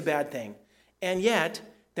agree it's a bad thing. And yet,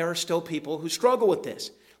 there are still people who struggle with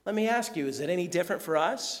this. Let me ask you, is it any different for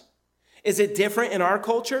us? Is it different in our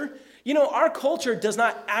culture? You know, our culture does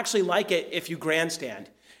not actually like it if you grandstand.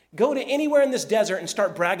 Go to anywhere in this desert and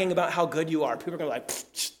start bragging about how good you are. People are going to be like,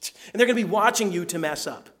 and they're going to be watching you to mess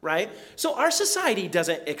up, right? So our society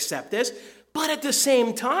doesn't accept this. But at the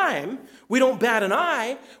same time, we don't bat an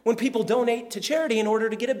eye when people donate to charity in order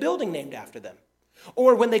to get a building named after them.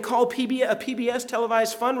 Or when they call a PBS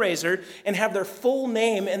televised fundraiser and have their full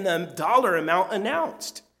name and the dollar amount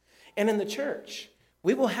announced. And in the church,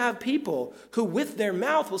 we will have people who with their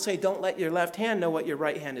mouth will say, don't let your left hand know what your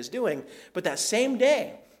right hand is doing. But that same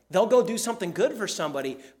day, they'll go do something good for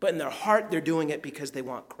somebody, but in their heart, they're doing it because they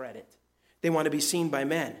want credit. They want to be seen by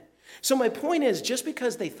men. So my point is, just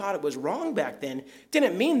because they thought it was wrong back then,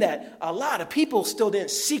 didn't mean that a lot of people still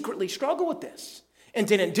didn't secretly struggle with this and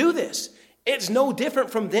didn't do this. It's no different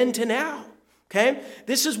from then to now, okay?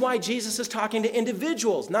 This is why Jesus is talking to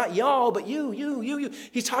individuals, not y'all, but you.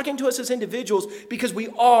 He's talking to us as individuals because we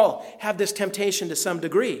all have this temptation to some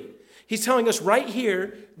degree. He's telling us right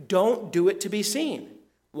here, don't do it to be seen.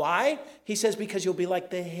 Why? He says because you'll be like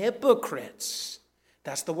the hypocrites.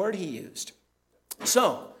 That's the word he used.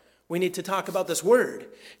 So, we need to talk about this word.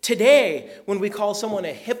 Today, when we call someone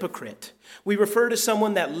a hypocrite, we refer to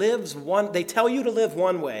someone that they tell you to live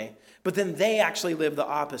one way, but then they actually live the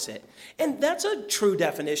opposite. And that's a true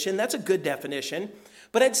definition. That's a good definition.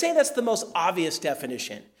 But I'd say that's the most obvious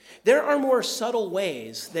definition. There are more subtle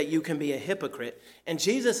ways that you can be a hypocrite, and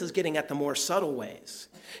Jesus is getting at the more subtle ways.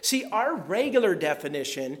 See, our regular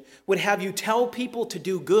definition would have you tell people to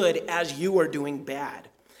do good as you are doing bad.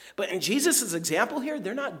 But in Jesus' example here,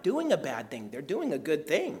 they're not doing a bad thing. They're doing a good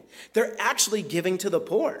thing. They're actually giving to the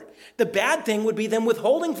poor. The bad thing would be them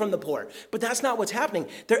withholding from the poor. But that's not what's happening.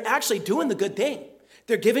 They're actually doing the good thing.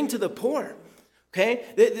 They're giving to the poor. Okay?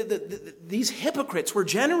 These hypocrites were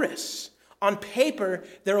generous. On paper,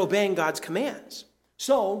 they're obeying God's commands.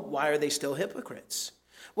 So why are they still hypocrites?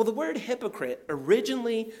 Well, the word hypocrite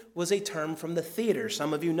originally was a term from the theater.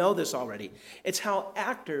 Some of you know this already. It's how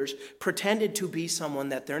actors pretended to be someone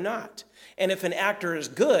that they're not. And if an actor is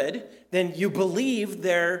good, then you believe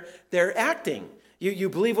they're acting. You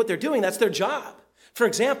believe what they're doing. That's their job. For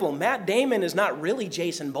example, Matt Damon is not really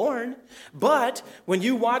Jason Bourne, but when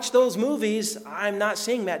you watch those movies, I'm not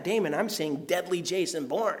seeing Matt Damon, I'm seeing deadly Jason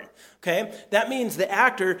Bourne, okay? That means the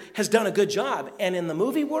actor has done a good job, and in the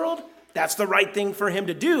movie world, that's the right thing for him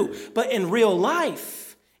to do. But in real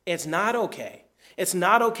life, it's not okay. It's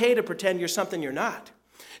not okay to pretend you're something you're not.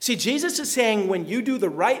 See, Jesus is saying when you do the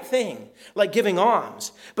right thing, like giving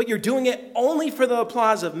alms, but you're doing it only for the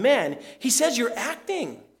applause of men, he says you're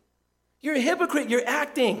acting. You're a hypocrite, you're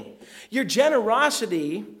acting. Your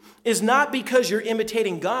generosity is not because you're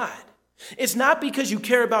imitating God. It's not because you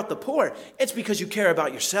care about the poor. It's because you care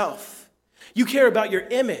about yourself. You care about your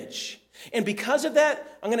image. And because of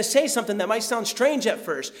that, I'm going to say something that might sound strange at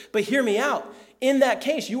first, but hear me out. In that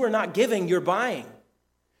case, you are not giving, you're buying.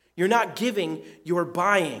 You're not giving, you're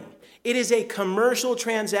buying. It is a commercial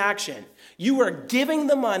transaction. You are giving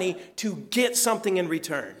the money to get something in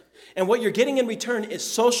return. And what you're getting in return is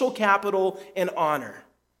social capital and honor.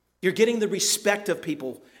 You're getting the respect of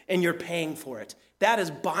people and you're paying for it. That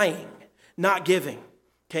is buying, not giving.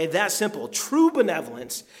 Okay, that's simple. True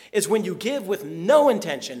benevolence is when you give with no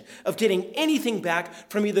intention of getting anything back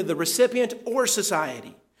from either the recipient or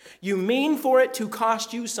society. You mean for it to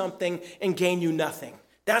cost you something and gain you nothing.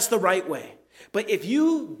 That's the right way. But if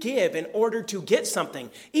you give in order to get something,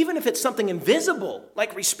 even if it's something invisible,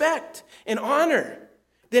 like respect and honor,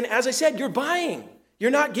 then as I said, you're buying. You're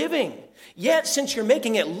not giving. Yet, since you're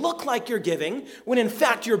making it look like you're giving, when in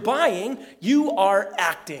fact you're buying, you are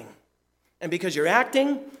acting. And because you're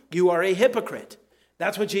acting, you are a hypocrite.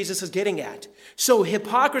 That's what Jesus is getting at. So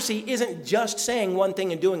hypocrisy isn't just saying one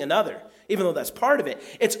thing and doing another, even though that's part of it.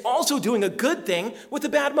 It's also doing a good thing with a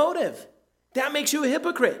bad motive. That makes you a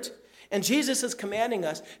hypocrite. And Jesus is commanding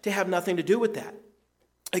us to have nothing to do with that.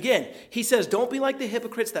 Again, he says, don't be like the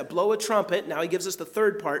hypocrites that blow a trumpet. Now he gives us the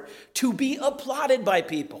third part, to be applauded by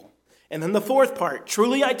people. And then the fourth part,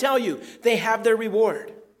 truly I tell you, they have their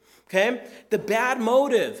reward. Okay? The bad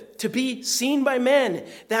motive, to be seen by men,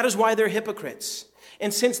 that is why they're hypocrites.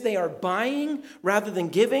 And since they are buying rather than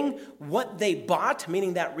giving what they bought,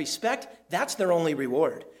 meaning that respect, that's their only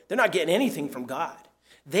reward. They're not getting anything from God.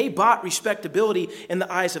 They bought respectability in the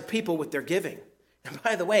eyes of people with their giving. And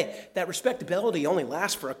by the way, that respectability only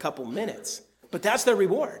lasts for a couple minutes, but that's their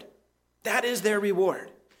reward. That is their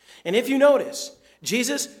reward. And if you notice,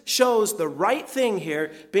 Jesus shows the right thing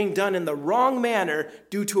here being done in the wrong manner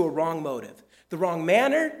due to a wrong motive. The wrong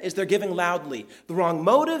manner is they're giving loudly. The wrong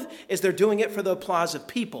motive is they're doing it for the applause of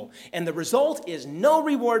people. And the result is no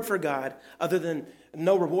reward for God other than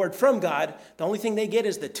no reward from God. The only thing they get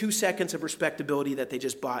is the 2 seconds of respectability that they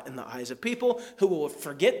just bought in the eyes of people who will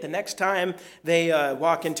forget the next time they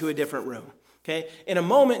walk into a different room. Okay? In a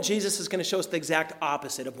moment, Jesus is going to show us the exact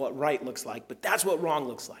opposite of what right looks like, but that's what wrong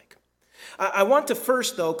looks like. I want to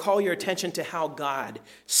first, though, call your attention to how God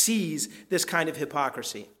sees this kind of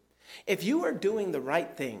hypocrisy. If you are doing the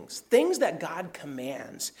right things that God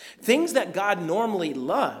commands, things that God normally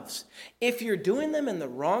loves, if you're doing them in the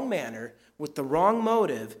wrong manner, with the wrong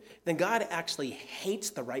motive, then God actually hates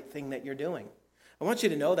the right thing that you're doing. I want you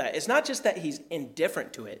to know that. It's not just that he's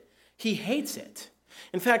indifferent to it. He hates it.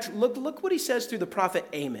 In fact, look what he says through the prophet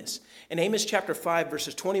Amos. In Amos chapter 5,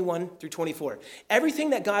 verses 21 through 24. Everything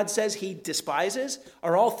that God says he despises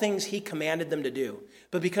are all things he commanded them to do.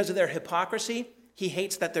 But because of their hypocrisy, he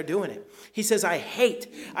hates that they're doing it. He says,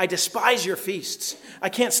 I despise your feasts. I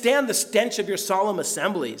can't stand the stench of your solemn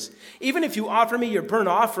assemblies. Even if you offer me your burnt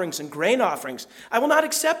offerings and grain offerings, I will not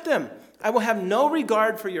accept them. I will have no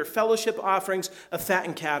regard for your fellowship offerings of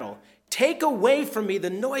fattened cattle. Take away from me the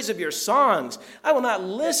noise of your songs. I will not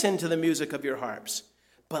listen to the music of your harps.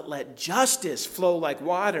 But let justice flow like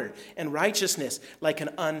water and righteousness like an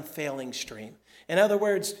unfailing stream. In other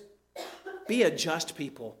words, be a just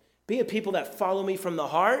people. Be a people that follow me from the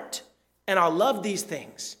heart, and I'll love these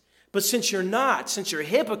things. But since you're not, since you're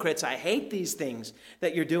hypocrites, I hate these things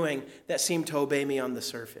that you're doing that seem to obey me on the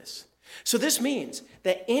surface. So this means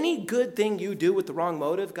that any good thing you do with the wrong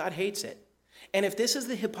motive, God hates it. And if this is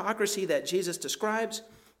the hypocrisy that Jesus describes,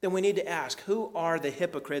 then we need to ask, who are the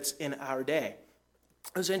hypocrites in our day?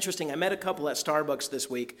 It was interesting. I met a couple at Starbucks this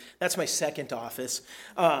week. That's my second office.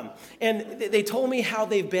 And they told me how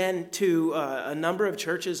they've been to a number of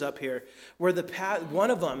churches up here where one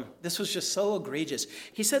of them, this was just so egregious.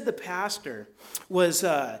 He said the pastor was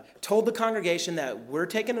told the congregation that we're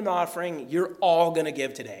taking an offering. You're all going to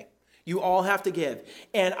give today. You all have to give.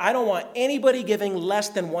 And I don't want anybody giving less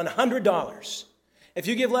than $100. If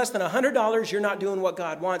you give less than $100, you're not doing what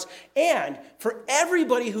God wants. And for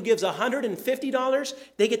everybody who gives $150,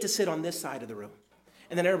 they get to sit on this side of the room.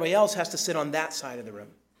 And then everybody else has to sit on that side of the room.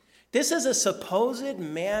 This is a supposed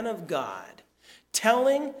man of God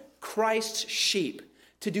telling Christ's sheep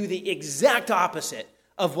to do the exact opposite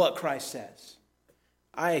of what Christ says.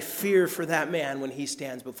 I fear for that man when he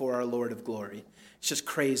stands before our Lord of glory. It's just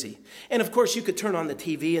crazy. And of course, you could turn on the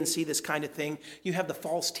TV and see this kind of thing. You have the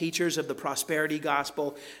false teachers of the prosperity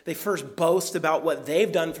gospel. They first boast about what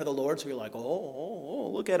they've done for the Lord. So you're like,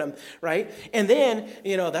 oh, look at them, right? And then,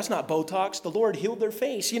 that's not Botox. The Lord healed their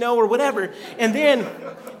face, or whatever. And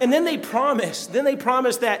then they promise.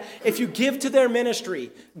 That if you give to their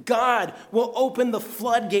ministry, God will open the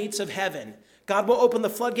floodgates of heaven. God will open the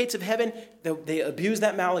floodgates of heaven. They abuse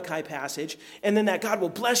that Malachi passage. And then that God will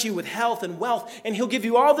bless you with health and wealth. And he'll give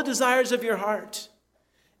you all the desires of your heart.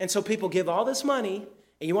 And so people give all this money.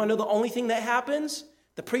 And you want to know the only thing that happens?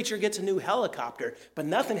 The preacher gets a new helicopter. But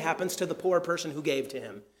nothing happens to the poor person who gave to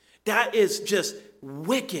him. That is just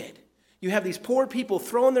wicked. You have these poor people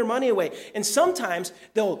throwing their money away. And sometimes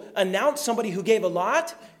they'll announce somebody who gave a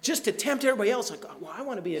lot just to tempt everybody else. Like, well, I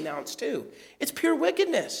want to be announced too. It's pure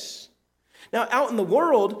wickedness. Now, out in the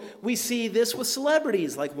world, we see this with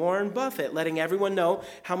celebrities like Warren Buffett, letting everyone know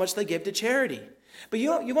how much they give to charity. But you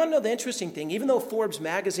want to know the interesting thing? Even though Forbes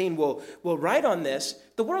magazine will write on this,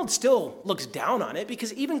 the world still looks down on it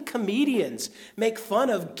because even comedians make fun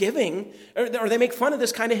of giving, or they make fun of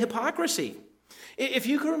this kind of hypocrisy. If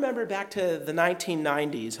you can remember back to the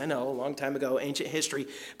 1990s, I know, a long time ago, ancient history,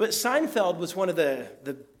 but Seinfeld was one of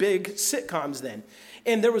the big sitcoms then.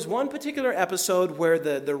 And there was one particular episode where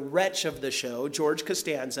the wretch of the show, George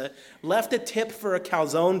Costanza, left a tip for a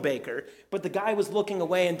calzone baker, but the guy was looking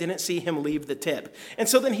away and didn't see him leave the tip. And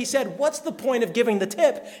so then he said, what's the point of giving the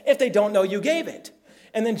tip if they don't know you gave it?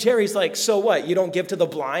 And then Jerry's like, so what, you don't give to the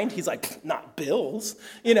blind? He's like, not bills,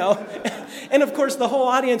 And of course, the whole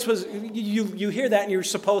audience was, you hear that and you're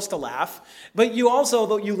supposed to laugh. But you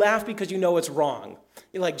laugh because you know it's wrong.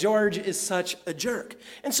 You're like, George is such a jerk.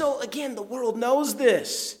 And so, again, the world knows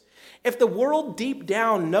this. If the world deep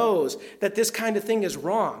down knows that this kind of thing is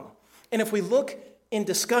wrong, and if we look in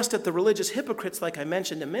disgust at the religious hypocrites like I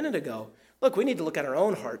mentioned a minute ago, look, we need to look at our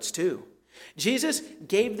own hearts too. Jesus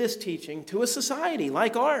gave this teaching to a society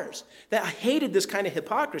like ours that hated this kind of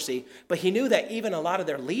hypocrisy, but he knew that even a lot of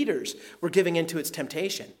their leaders were giving into its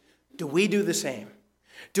temptation. Do we do the same?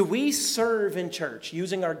 Do we serve in church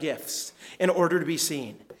using our gifts in order to be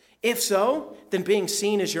seen? If so, then being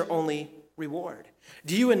seen is your only reward.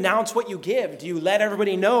 Do you announce what you give? Do you let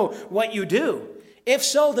everybody know what you do? If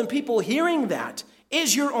so, then people hearing that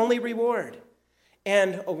is your only reward.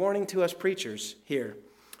 And a warning to us preachers here.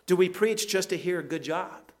 Do we preach just to hear a good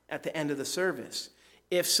job at the end of the service?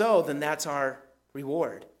 If so, then that's our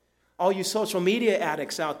reward. All you social media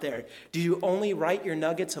addicts out there, do you only write your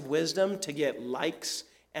nuggets of wisdom to get likes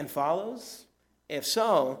and follows? If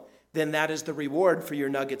so, then that is the reward for your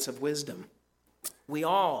nuggets of wisdom. We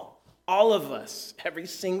all of us, every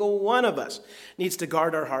single one of us, needs to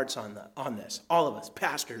guard our hearts on this. All of us,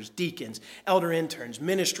 pastors, deacons, elder interns,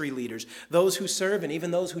 ministry leaders, those who serve, and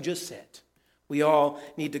even those who just sit. We all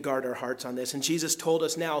need to guard our hearts on this. And Jesus told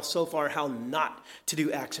us now so far how not to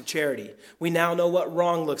do acts of charity. We now know what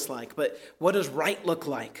wrong looks like, but what does right look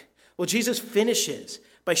like? Well, Jesus finishes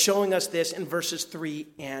by showing us this in verses 3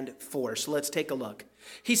 and 4. So let's take a look.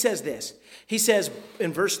 He says this. He says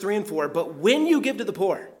in verse 3 and 4, but when you give to the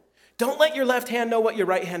poor, don't let your left hand know what your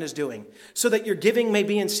right hand is doing, so that your giving may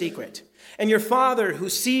be in secret. And your Father who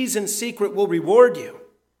sees in secret will reward you.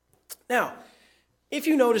 Now, if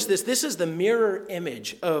you notice this is the mirror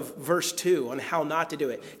image of verse 2 on how not to do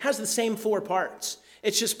it. It has the same 4 parts.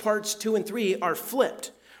 It's just parts 2 and 3 are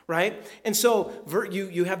flipped, right? And so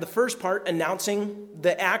you have the first part announcing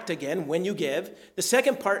the act again when you give. The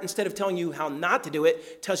second part, instead of telling you how not to do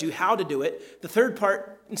it, tells you how to do it. The third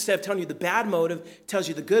part, instead of telling you the bad motive, tells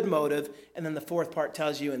you the good motive. And then the fourth part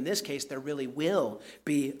tells you, in this case, there really will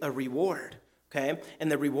be a reward, okay? And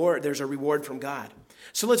there's a reward from God.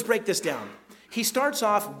 So let's break this down. He starts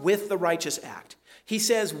off with the righteous act. He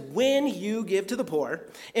says, when you give to the poor,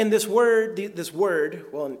 and this word,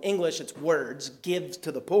 well, in English it's words, gives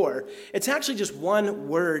to the poor. It's actually just one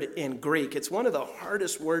word in Greek. It's one of the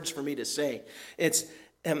hardest words for me to say. It's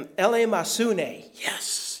elemasune.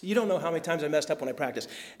 Yes. You don't know how many times I messed up when I practice.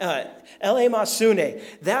 Elemasune.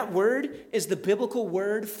 That word is the biblical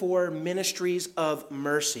word for ministries of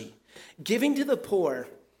mercy. Giving to the poor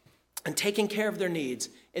and taking care of their needs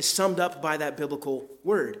is summed up by that biblical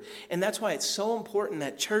word. And that's why it's so important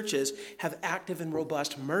that churches have active and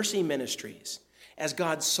robust mercy ministries. As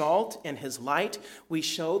God's salt and his light, we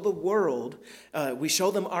show the world, we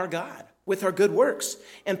show them our God with our good works.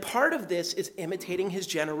 And part of this is imitating his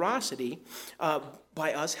generosity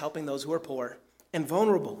by us helping those who are poor and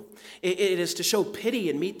vulnerable. It is to show pity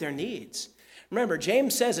and meet their needs. Remember,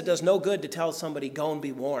 James says it does no good to tell somebody, go and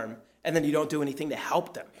be warm, and then you don't do anything to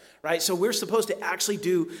help them, right? So we're supposed to actually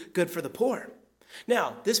do good for the poor.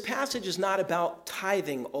 Now, this passage is not about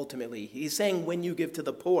tithing ultimately. He's saying when you give to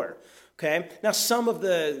the poor, okay? Now, some of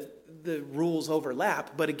the rules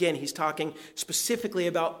overlap, but again, he's talking specifically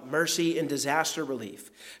about mercy and disaster relief.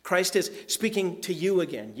 Christ is speaking to you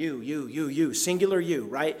again, you, singular you,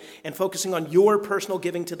 right? And focusing on your personal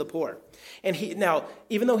giving to the poor. And now,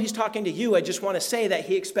 even though he's talking to you, I just want to say that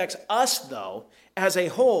he expects us, though, as a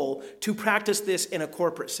whole, to practice this in a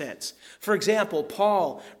corporate sense. For example,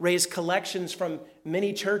 Paul raised collections from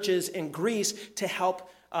many churches in Greece to help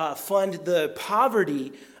fund the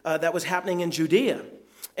poverty that was happening in Judea.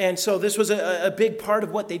 And so this was a big part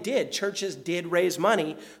of what they did. Churches did raise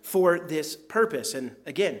money for this purpose. And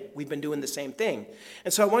again, we've been doing the same thing.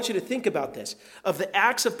 And so I want you to think about this. Of the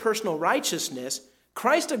acts of personal righteousness,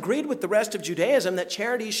 Christ agreed with the rest of Judaism that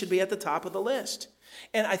charity should be at the top of the list.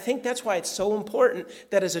 And I think that's why it's so important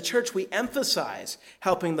that as a church we emphasize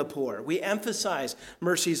helping the poor. We emphasize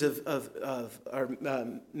mercies of our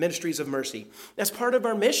ministries of mercy. That's part of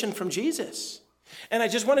our mission from Jesus. And I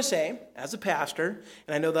just want to say, as a pastor,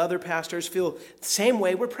 and I know the other pastors feel the same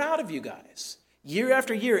way, we're proud of you guys. Year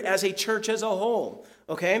after year, as a church as a whole,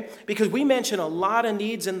 okay? Because we mention a lot of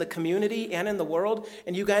needs in the community and in the world,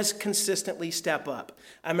 and you guys consistently step up.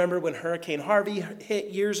 I remember when Hurricane Harvey hit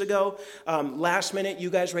years ago, last minute, you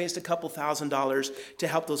guys raised a couple $1,000s to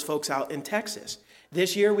help those folks out in Texas.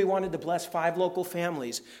 This year, we wanted to bless 5 local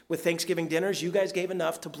families with Thanksgiving dinners. You guys gave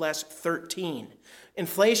enough to bless 13.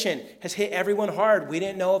 Inflation has hit everyone hard. We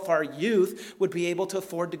didn't know if our youth would be able to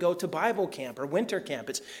afford to go to Bible camp or winter camp.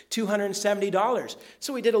 It's $270.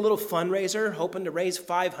 So we did a little fundraiser, hoping to raise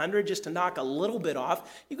 $500 just to knock a little bit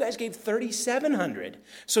off. You guys gave $3,700.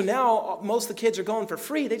 So now most of the kids are going for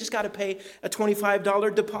free. They just got to pay a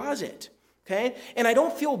 $25 deposit. Okay? And I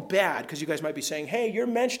don't feel bad, because you guys might be saying, hey, you're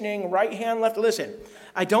mentioning right hand, left. Listen,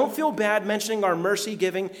 I don't feel bad mentioning our mercy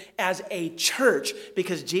giving as a church,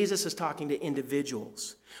 because Jesus is talking to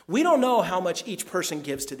individuals. We don't know how much each person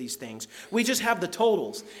gives to these things. We just have the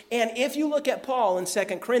totals. And if you look at Paul in 2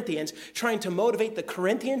 Corinthians trying to motivate the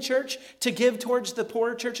Corinthian church to give towards the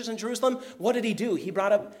poorer churches in Jerusalem, what did he do? He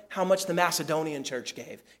brought up how much the Macedonian church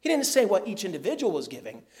gave. He didn't say what each individual was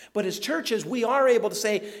giving. But as churches, we are able to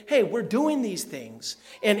say, hey, we're doing these things.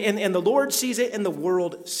 And the Lord sees it and the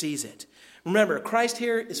world sees it. Remember, Christ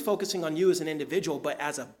here is focusing on you as an individual, but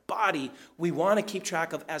as a body, we want to keep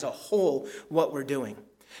track of as a whole what we're doing.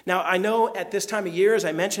 Now, I know at this time of year, as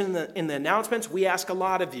I mentioned in the announcements, we ask a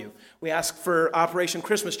lot of you. We ask for Operation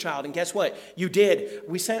Christmas Child, and guess what? You did.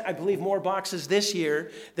 We sent, I believe, more boxes this year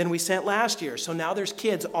than we sent last year. So now there's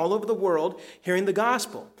kids all over the world hearing the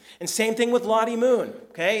gospel. And same thing with Lottie Moon,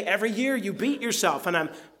 okay? Every year you beat yourself, and I'm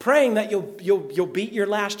praying that you'll beat your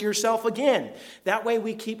last year self again. That way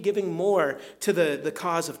we keep giving more to the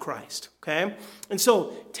cause of Christ, okay? And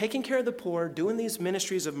so taking care of the poor, doing these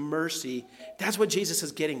ministries of mercy, that's what Jesus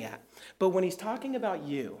is getting at. But when he's talking about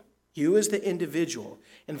you as the individual,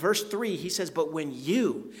 in verse 3, he says, but when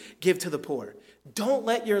you give to the poor, don't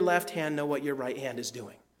let your left hand know what your right hand is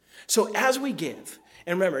doing. So as we give,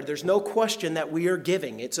 and remember, there's no question that we are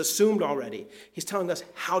giving. It's assumed already. He's telling us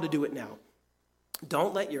how to do it now.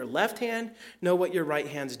 Don't let your left hand know what your right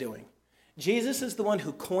hand's doing. Jesus is the one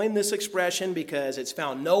who coined this expression because it's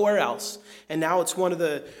found nowhere else, and now it's one of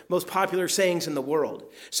the most popular sayings in the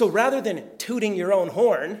world. So rather than tooting your own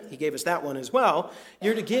horn, he gave us that one as well,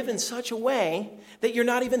 you're to give in such a way that you're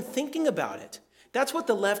not even thinking about it. That's what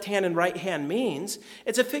the left hand and right hand means.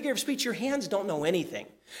 It's a figure of speech. Your hands don't know anything.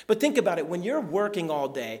 But think about it. When you're working all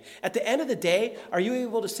day, at the end of the day, are you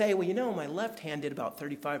able to say, well, you know, my left hand did about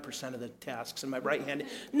 35% of the tasks and my right hand?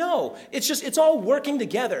 No, it's all working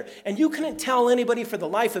together. And you couldn't tell anybody for the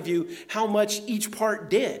life of you how much each part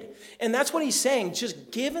did. And that's what he's saying.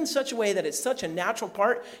 Just give in such a way that it's such a natural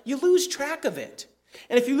part, you lose track of it.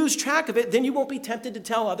 And if you lose track of it, then you won't be tempted to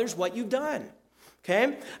tell others what you've done.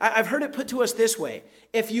 Okay? I've heard it put to us this way.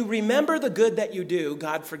 If you remember the good that you do,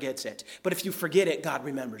 God forgets it. But if you forget it, God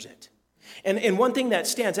remembers it. And one thing that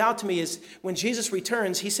stands out to me is when Jesus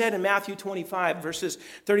returns, he said in Matthew 25, verses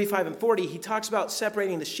 35 and 40, he talks about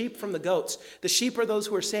separating the sheep from the goats. The sheep are those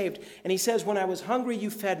who are saved. And he says, when I was hungry,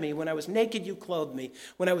 you fed me. When I was naked, you clothed me.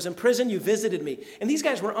 When I was in prison, you visited me. And these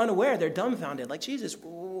guys were unaware. They're dumbfounded. Like, Jesus,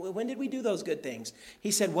 when did we do those good things?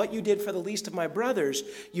 He said, what you did for the least of my brothers,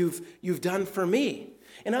 you've done for me.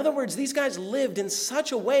 In other words, these guys lived in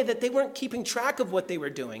such a way that they weren't keeping track of what they were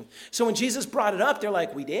doing. So when Jesus brought it up, they're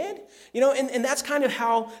like, we did? You know, and that's kind of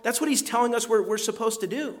that's what he's telling us we're supposed to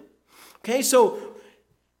do. Okay, so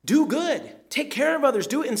do good. Take care of others.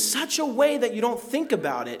 Do it in such a way that you don't think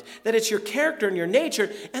about it, that it's your character and your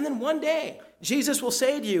nature. And then one day, Jesus will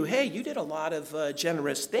say to you, hey, you did a lot of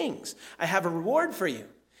generous things. I have a reward for you.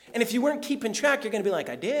 And if you weren't keeping track, you're going to be like,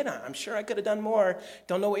 I did. I'm sure I could have done more.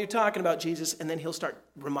 Don't know what you're talking about, Jesus. And then he'll start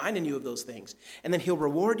reminding you of those things. And then he'll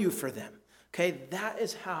reward you for them. Okay, that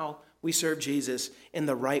is how we serve Jesus in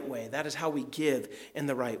the right way. That is how we give in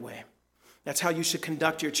the right way. That's how you should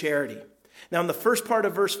conduct your charity. Now, in the first part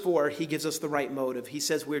of verse 4, he gives us the right motive. He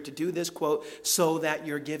says we're to do this, quote, so that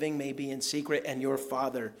your giving may be in secret and your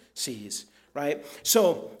Father sees, right?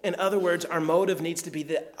 So, in other words, our motive needs to be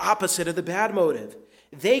the opposite of the bad motive.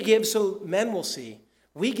 They give so men will see.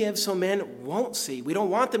 We give so men won't see. We don't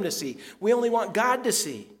want them to see. We only want God to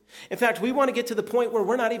see. In fact, we want to get to the point where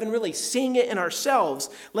we're not even really seeing it in ourselves,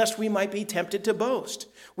 lest we might be tempted to boast.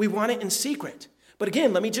 We want it in secret. But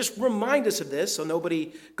again, let me just remind us of this so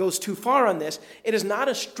nobody goes too far on this. It is not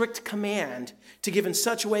a strict command to give in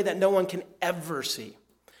such a way that no one can ever see.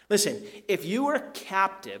 Listen, if you are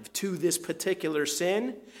captive to this particular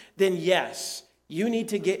sin, then yes, you need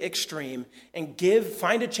to get extreme and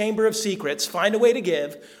find a chamber of secrets, find a way to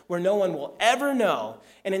give where no one will ever know.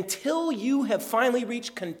 And until you have finally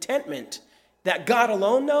reached contentment that God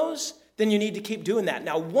alone knows, then you need to keep doing that.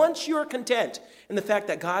 Now, once you're content in the fact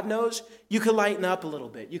that God knows, you can lighten up a little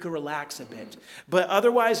bit. You can relax a bit. But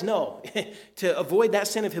otherwise, no. To avoid that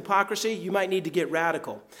sin of hypocrisy, you might need to get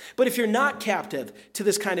radical. But if you're not captive to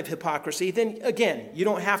this kind of hypocrisy, then again, you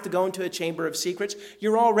don't have to go into a chamber of secrets.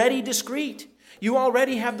 You're already discreet. You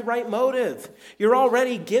already have the right motive. You're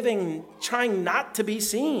already giving, trying not to be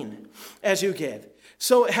seen as you give.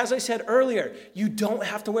 So as I said earlier, you don't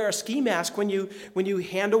have to wear a ski mask when you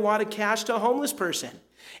hand a wad of cash to a homeless person.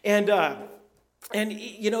 And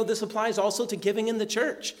you know, this applies also to giving in the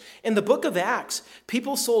church. In the book of Acts,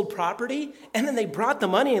 people sold property and then they brought the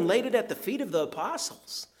money and laid it at the feet of the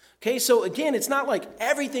apostles. Okay, so again, it's not like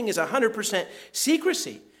everything is 100%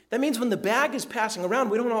 secrecy. That means when the bag is passing around,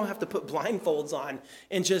 we don't all have to put blindfolds on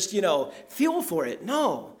and just, feel for it.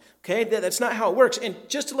 No, okay? That's not how it works. And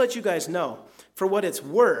just to let you guys know, for what it's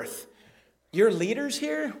worth, your leaders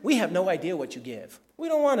here, we have no idea what you give. We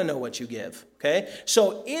don't want to know what you give, okay?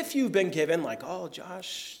 So if you've been given like, oh,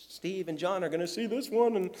 Josh, Steve, and John are going to see this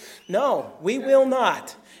one, and no, we will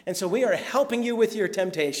not. And so we are helping you with your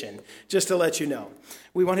temptation, just to let you know.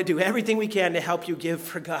 We want to do everything we can to help you give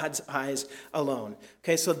for God's eyes alone.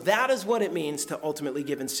 Okay, so that is what it means to ultimately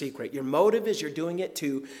give in secret. Your motive is you're doing it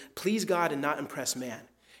to please God and not impress man.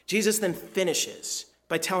 Jesus then finishes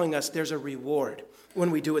by telling us there's a reward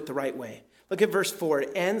when we do it the right way. Look at verse 4.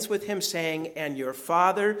 It ends with him saying, and your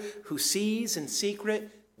Father who sees in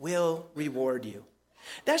secret will reward you.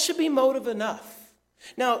 That should be motive enough.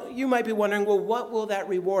 Now, you might be wondering, well, what will that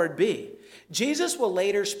reward be? Jesus will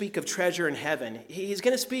later speak of treasure in heaven. He's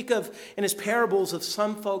going to speak of, in his parables, of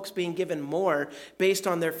some folks being given more based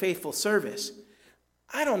on their faithful service.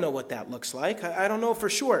 I don't know what that looks like. I don't know for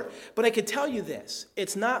sure. But I could tell you this.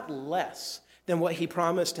 It's not less than what he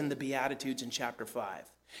promised in the Beatitudes in chapter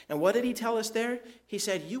 5. And what did he tell us there? He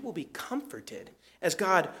said, you will be comforted as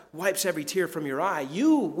God wipes every tear from your eye.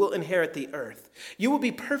 You will inherit the earth. You will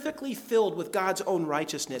be perfectly filled with God's own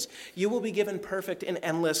righteousness. You will be given perfect and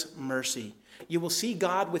endless mercy. You will see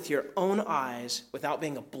God with your own eyes without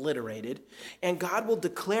being obliterated. And God will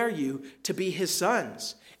declare you to be his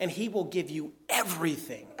sons. And he will give you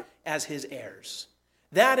everything as his heirs.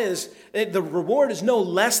 That is, the reward is no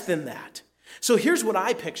less than that. So here's what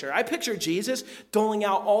I picture. I picture Jesus doling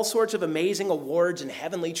out all sorts of amazing awards and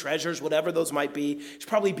heavenly treasures, whatever those might be. It's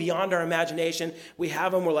probably beyond our imagination. We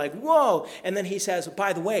have them, we're like, whoa. And then he says,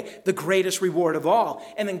 by the way, the greatest reward of all.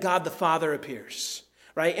 And then God the Father appears,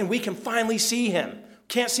 right? And we can finally see him.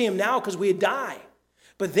 Can't see him now because we die.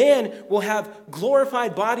 But then we'll have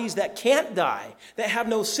glorified bodies that can't die, that have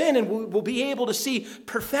no sin, and we'll be able to see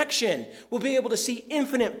perfection. We'll be able to see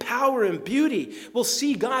infinite power and beauty. We'll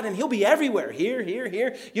see God, and he'll be everywhere. Here, here,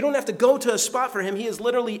 here. You don't have to go to a spot for him. He is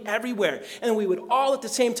literally everywhere. And we would all at the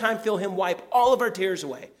same time feel him wipe all of our tears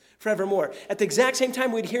away forevermore. At the exact same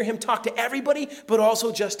time, we'd hear him talk to everybody, but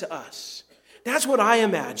also just to us. That's what I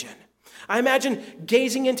imagine. I imagine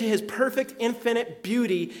gazing into his perfect, infinite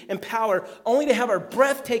beauty and power, only to have our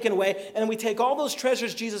breath taken away, and we take all those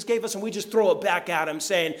treasures Jesus gave us and we just throw it back at him,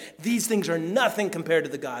 saying, these things are nothing compared to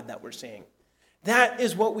the God that we're seeing. That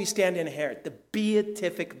is what we stand to inherit. The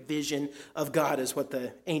beatific vision of God is what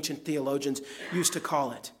the ancient theologians used to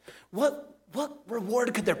call it. What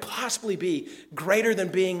reward could there possibly be greater than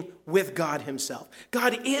being with God himself?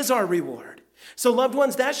 God is our reward. So, loved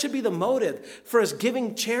ones, that should be the motive for us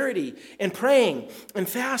giving charity and praying and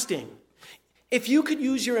fasting. If you could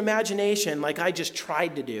use your imagination, like I just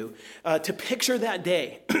tried to do, to picture that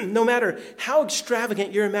day, no matter how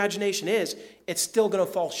extravagant your imagination is, it's still going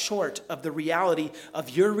to fall short of the reality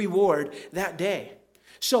of your reward that day.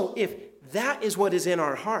 So, if that is what is in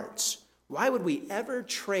our hearts, why would we ever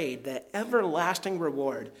trade that everlasting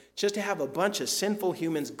reward just to have a bunch of sinful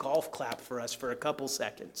humans golf clap for us for a couple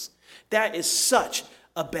seconds? That is such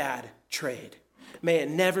a bad trade. May it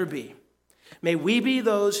never be. May we be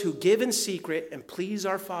those who give in secret and please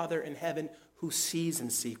our Father in heaven who sees in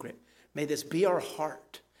secret. May this be our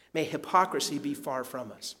heart. May hypocrisy be far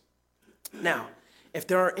from us. Now, if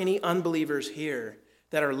there are any unbelievers here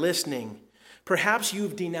that are listening, perhaps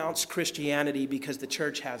you've denounced Christianity because the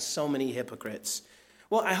church has so many hypocrites.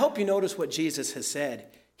 Well, I hope you notice what Jesus has said.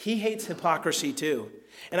 He hates hypocrisy too.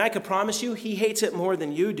 And I can promise you, he hates it more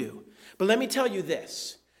than you do. But let me tell you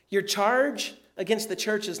this. Your charge against the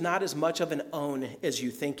church is not as much of an own as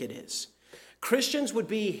you think it is. Christians would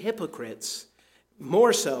be hypocrites,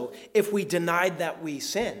 more so, if we denied that we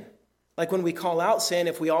sin. Like when we call out sin,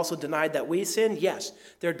 if we also denied that we sin, yes,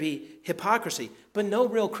 there'd be hypocrisy. But no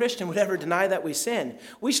real Christian would ever deny that we sin.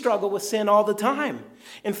 We struggle with sin all the time.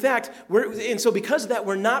 In fact, so because of that,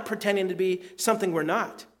 we're not pretending to be something we're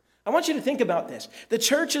not. I want you to think about this. The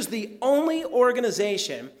church is the only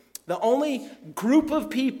organization, the only group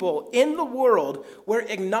of people in the world where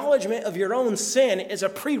acknowledgement of your own sin is a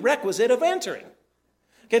prerequisite of entering.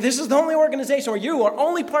 Okay, this is the only organization where you are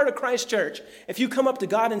only part of Christ's church if you come up to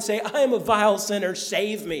God and say, I am a vile sinner,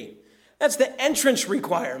 save me. That's the entrance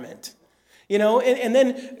requirement. You know, and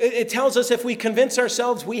then it tells us if we convince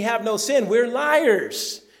ourselves we have no sin, we're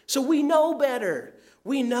liars. So we know better.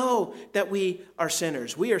 We know that we are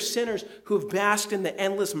sinners. We are sinners who have basked in the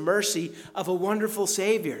endless mercy of a wonderful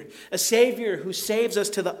Savior, a Savior who saves us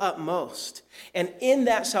to the utmost. And in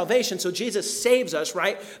that salvation, so Jesus saves us,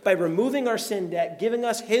 right, by removing our sin debt, giving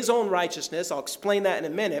us his own righteousness. I'll explain that in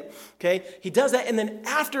a minute, okay? He does that, and then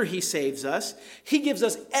after he saves us, he gives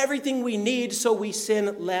us everything we need so we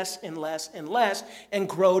sin less and less and less and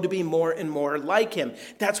grow to be more and more like him.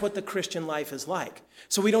 That's what the Christian life is like.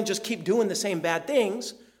 So we don't just keep doing the same bad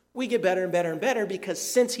things. We get better and better and better because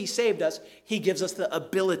since he saved us, he gives us the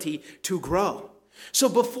ability to grow. So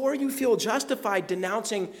before you feel justified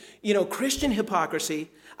denouncing, Christian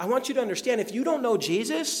hypocrisy, I want you to understand if you don't know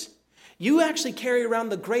Jesus, you actually carry around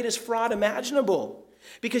the greatest fraud imaginable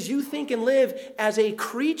because you think and live as a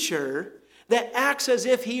creature that acts as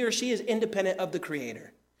if he or she is independent of the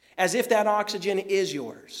Creator, as if that oxygen is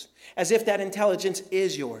yours, as if that intelligence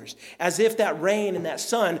is yours, as if that rain and that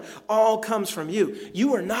sun all comes from you.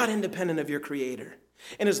 You are not independent of your Creator.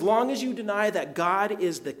 And as long as you deny that God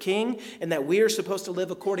is the king and that we are supposed to live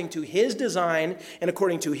according to his design and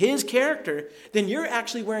according to his character, then you're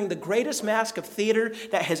actually wearing the greatest mask of theater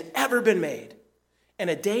that has ever been made. And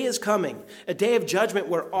a day is coming, a day of judgment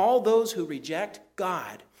where all those who reject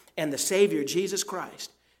God and the Savior, Jesus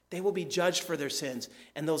Christ, they will be judged for their sins,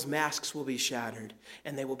 and those masks will be shattered,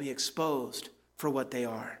 and they will be exposed for what they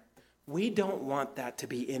are. We don't want that to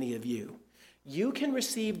be any of you. You can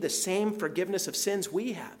receive the same forgiveness of sins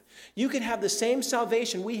we have. You can have the same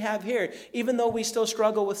salvation we have here, even though we still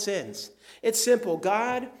struggle with sins. It's simple.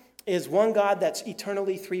 God is one God that's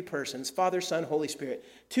eternally three persons, Father, Son, Holy Spirit.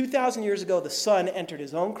 2,000 years ago, the Son entered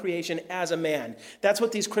his own creation as a man. That's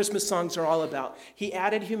what these Christmas songs are all about. He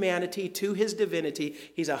added humanity to his divinity.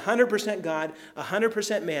 He's 100% God,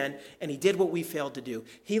 100% man, and he did what we failed to do.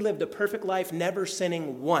 He lived a perfect life, never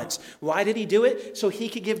sinning once. Why did he do it? So he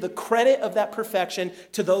could give the credit of that perfection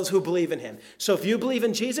to those who believe in him. So if you believe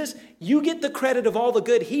in Jesus, you get the credit of all the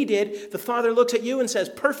good he did. The Father looks at you and says,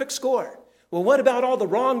 perfect score. Well, what about all the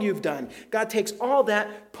wrong you've done? God takes all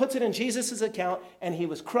that, puts it in Jesus' account, and he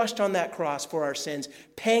was crushed on that cross for our sins,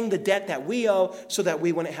 paying the debt that we owe so that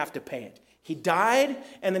we wouldn't have to pay it. He died,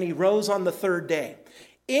 and then he rose on the third day.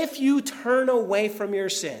 If you turn away from your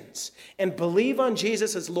sins and believe on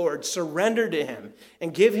Jesus as Lord, surrender to him,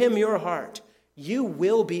 and give him your heart, you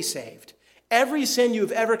will be saved. Every sin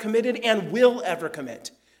you've ever committed and will ever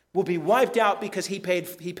commit will be wiped out because he paid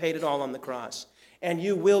it all on the cross. And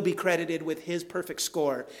you will be credited with his perfect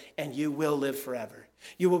score, and you will live forever.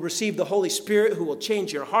 You will receive the Holy Spirit who will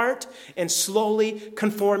change your heart and slowly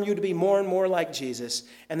conform you to be more and more like Jesus.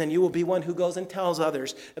 And then you will be one who goes and tells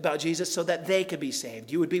others about Jesus so that they could be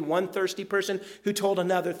saved. You would be one thirsty person who told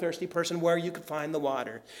another thirsty person where you could find the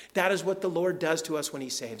water. That is what the Lord does to us when he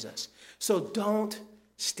saves us. So don't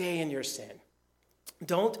stay in your sin.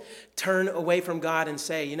 Don't turn away from God and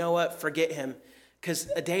say, you know what, forget him.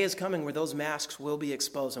 Because a day is coming where those masks will be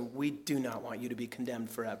exposed, and we do not want you to be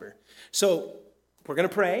condemned forever. So we're going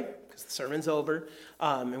to pray, because the sermon's over,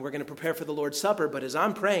 and we're going to prepare for the Lord's Supper. But as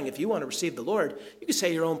I'm praying, if you want to receive the Lord, you can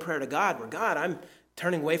say your own prayer to God, where, God, I'm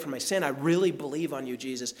turning away from my sin. I really believe on you,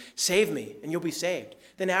 Jesus. Save me, and you'll be saved.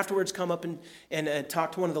 Then afterwards, come up and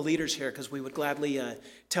talk to one of the leaders here, because we would gladly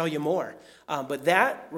tell you more. But that...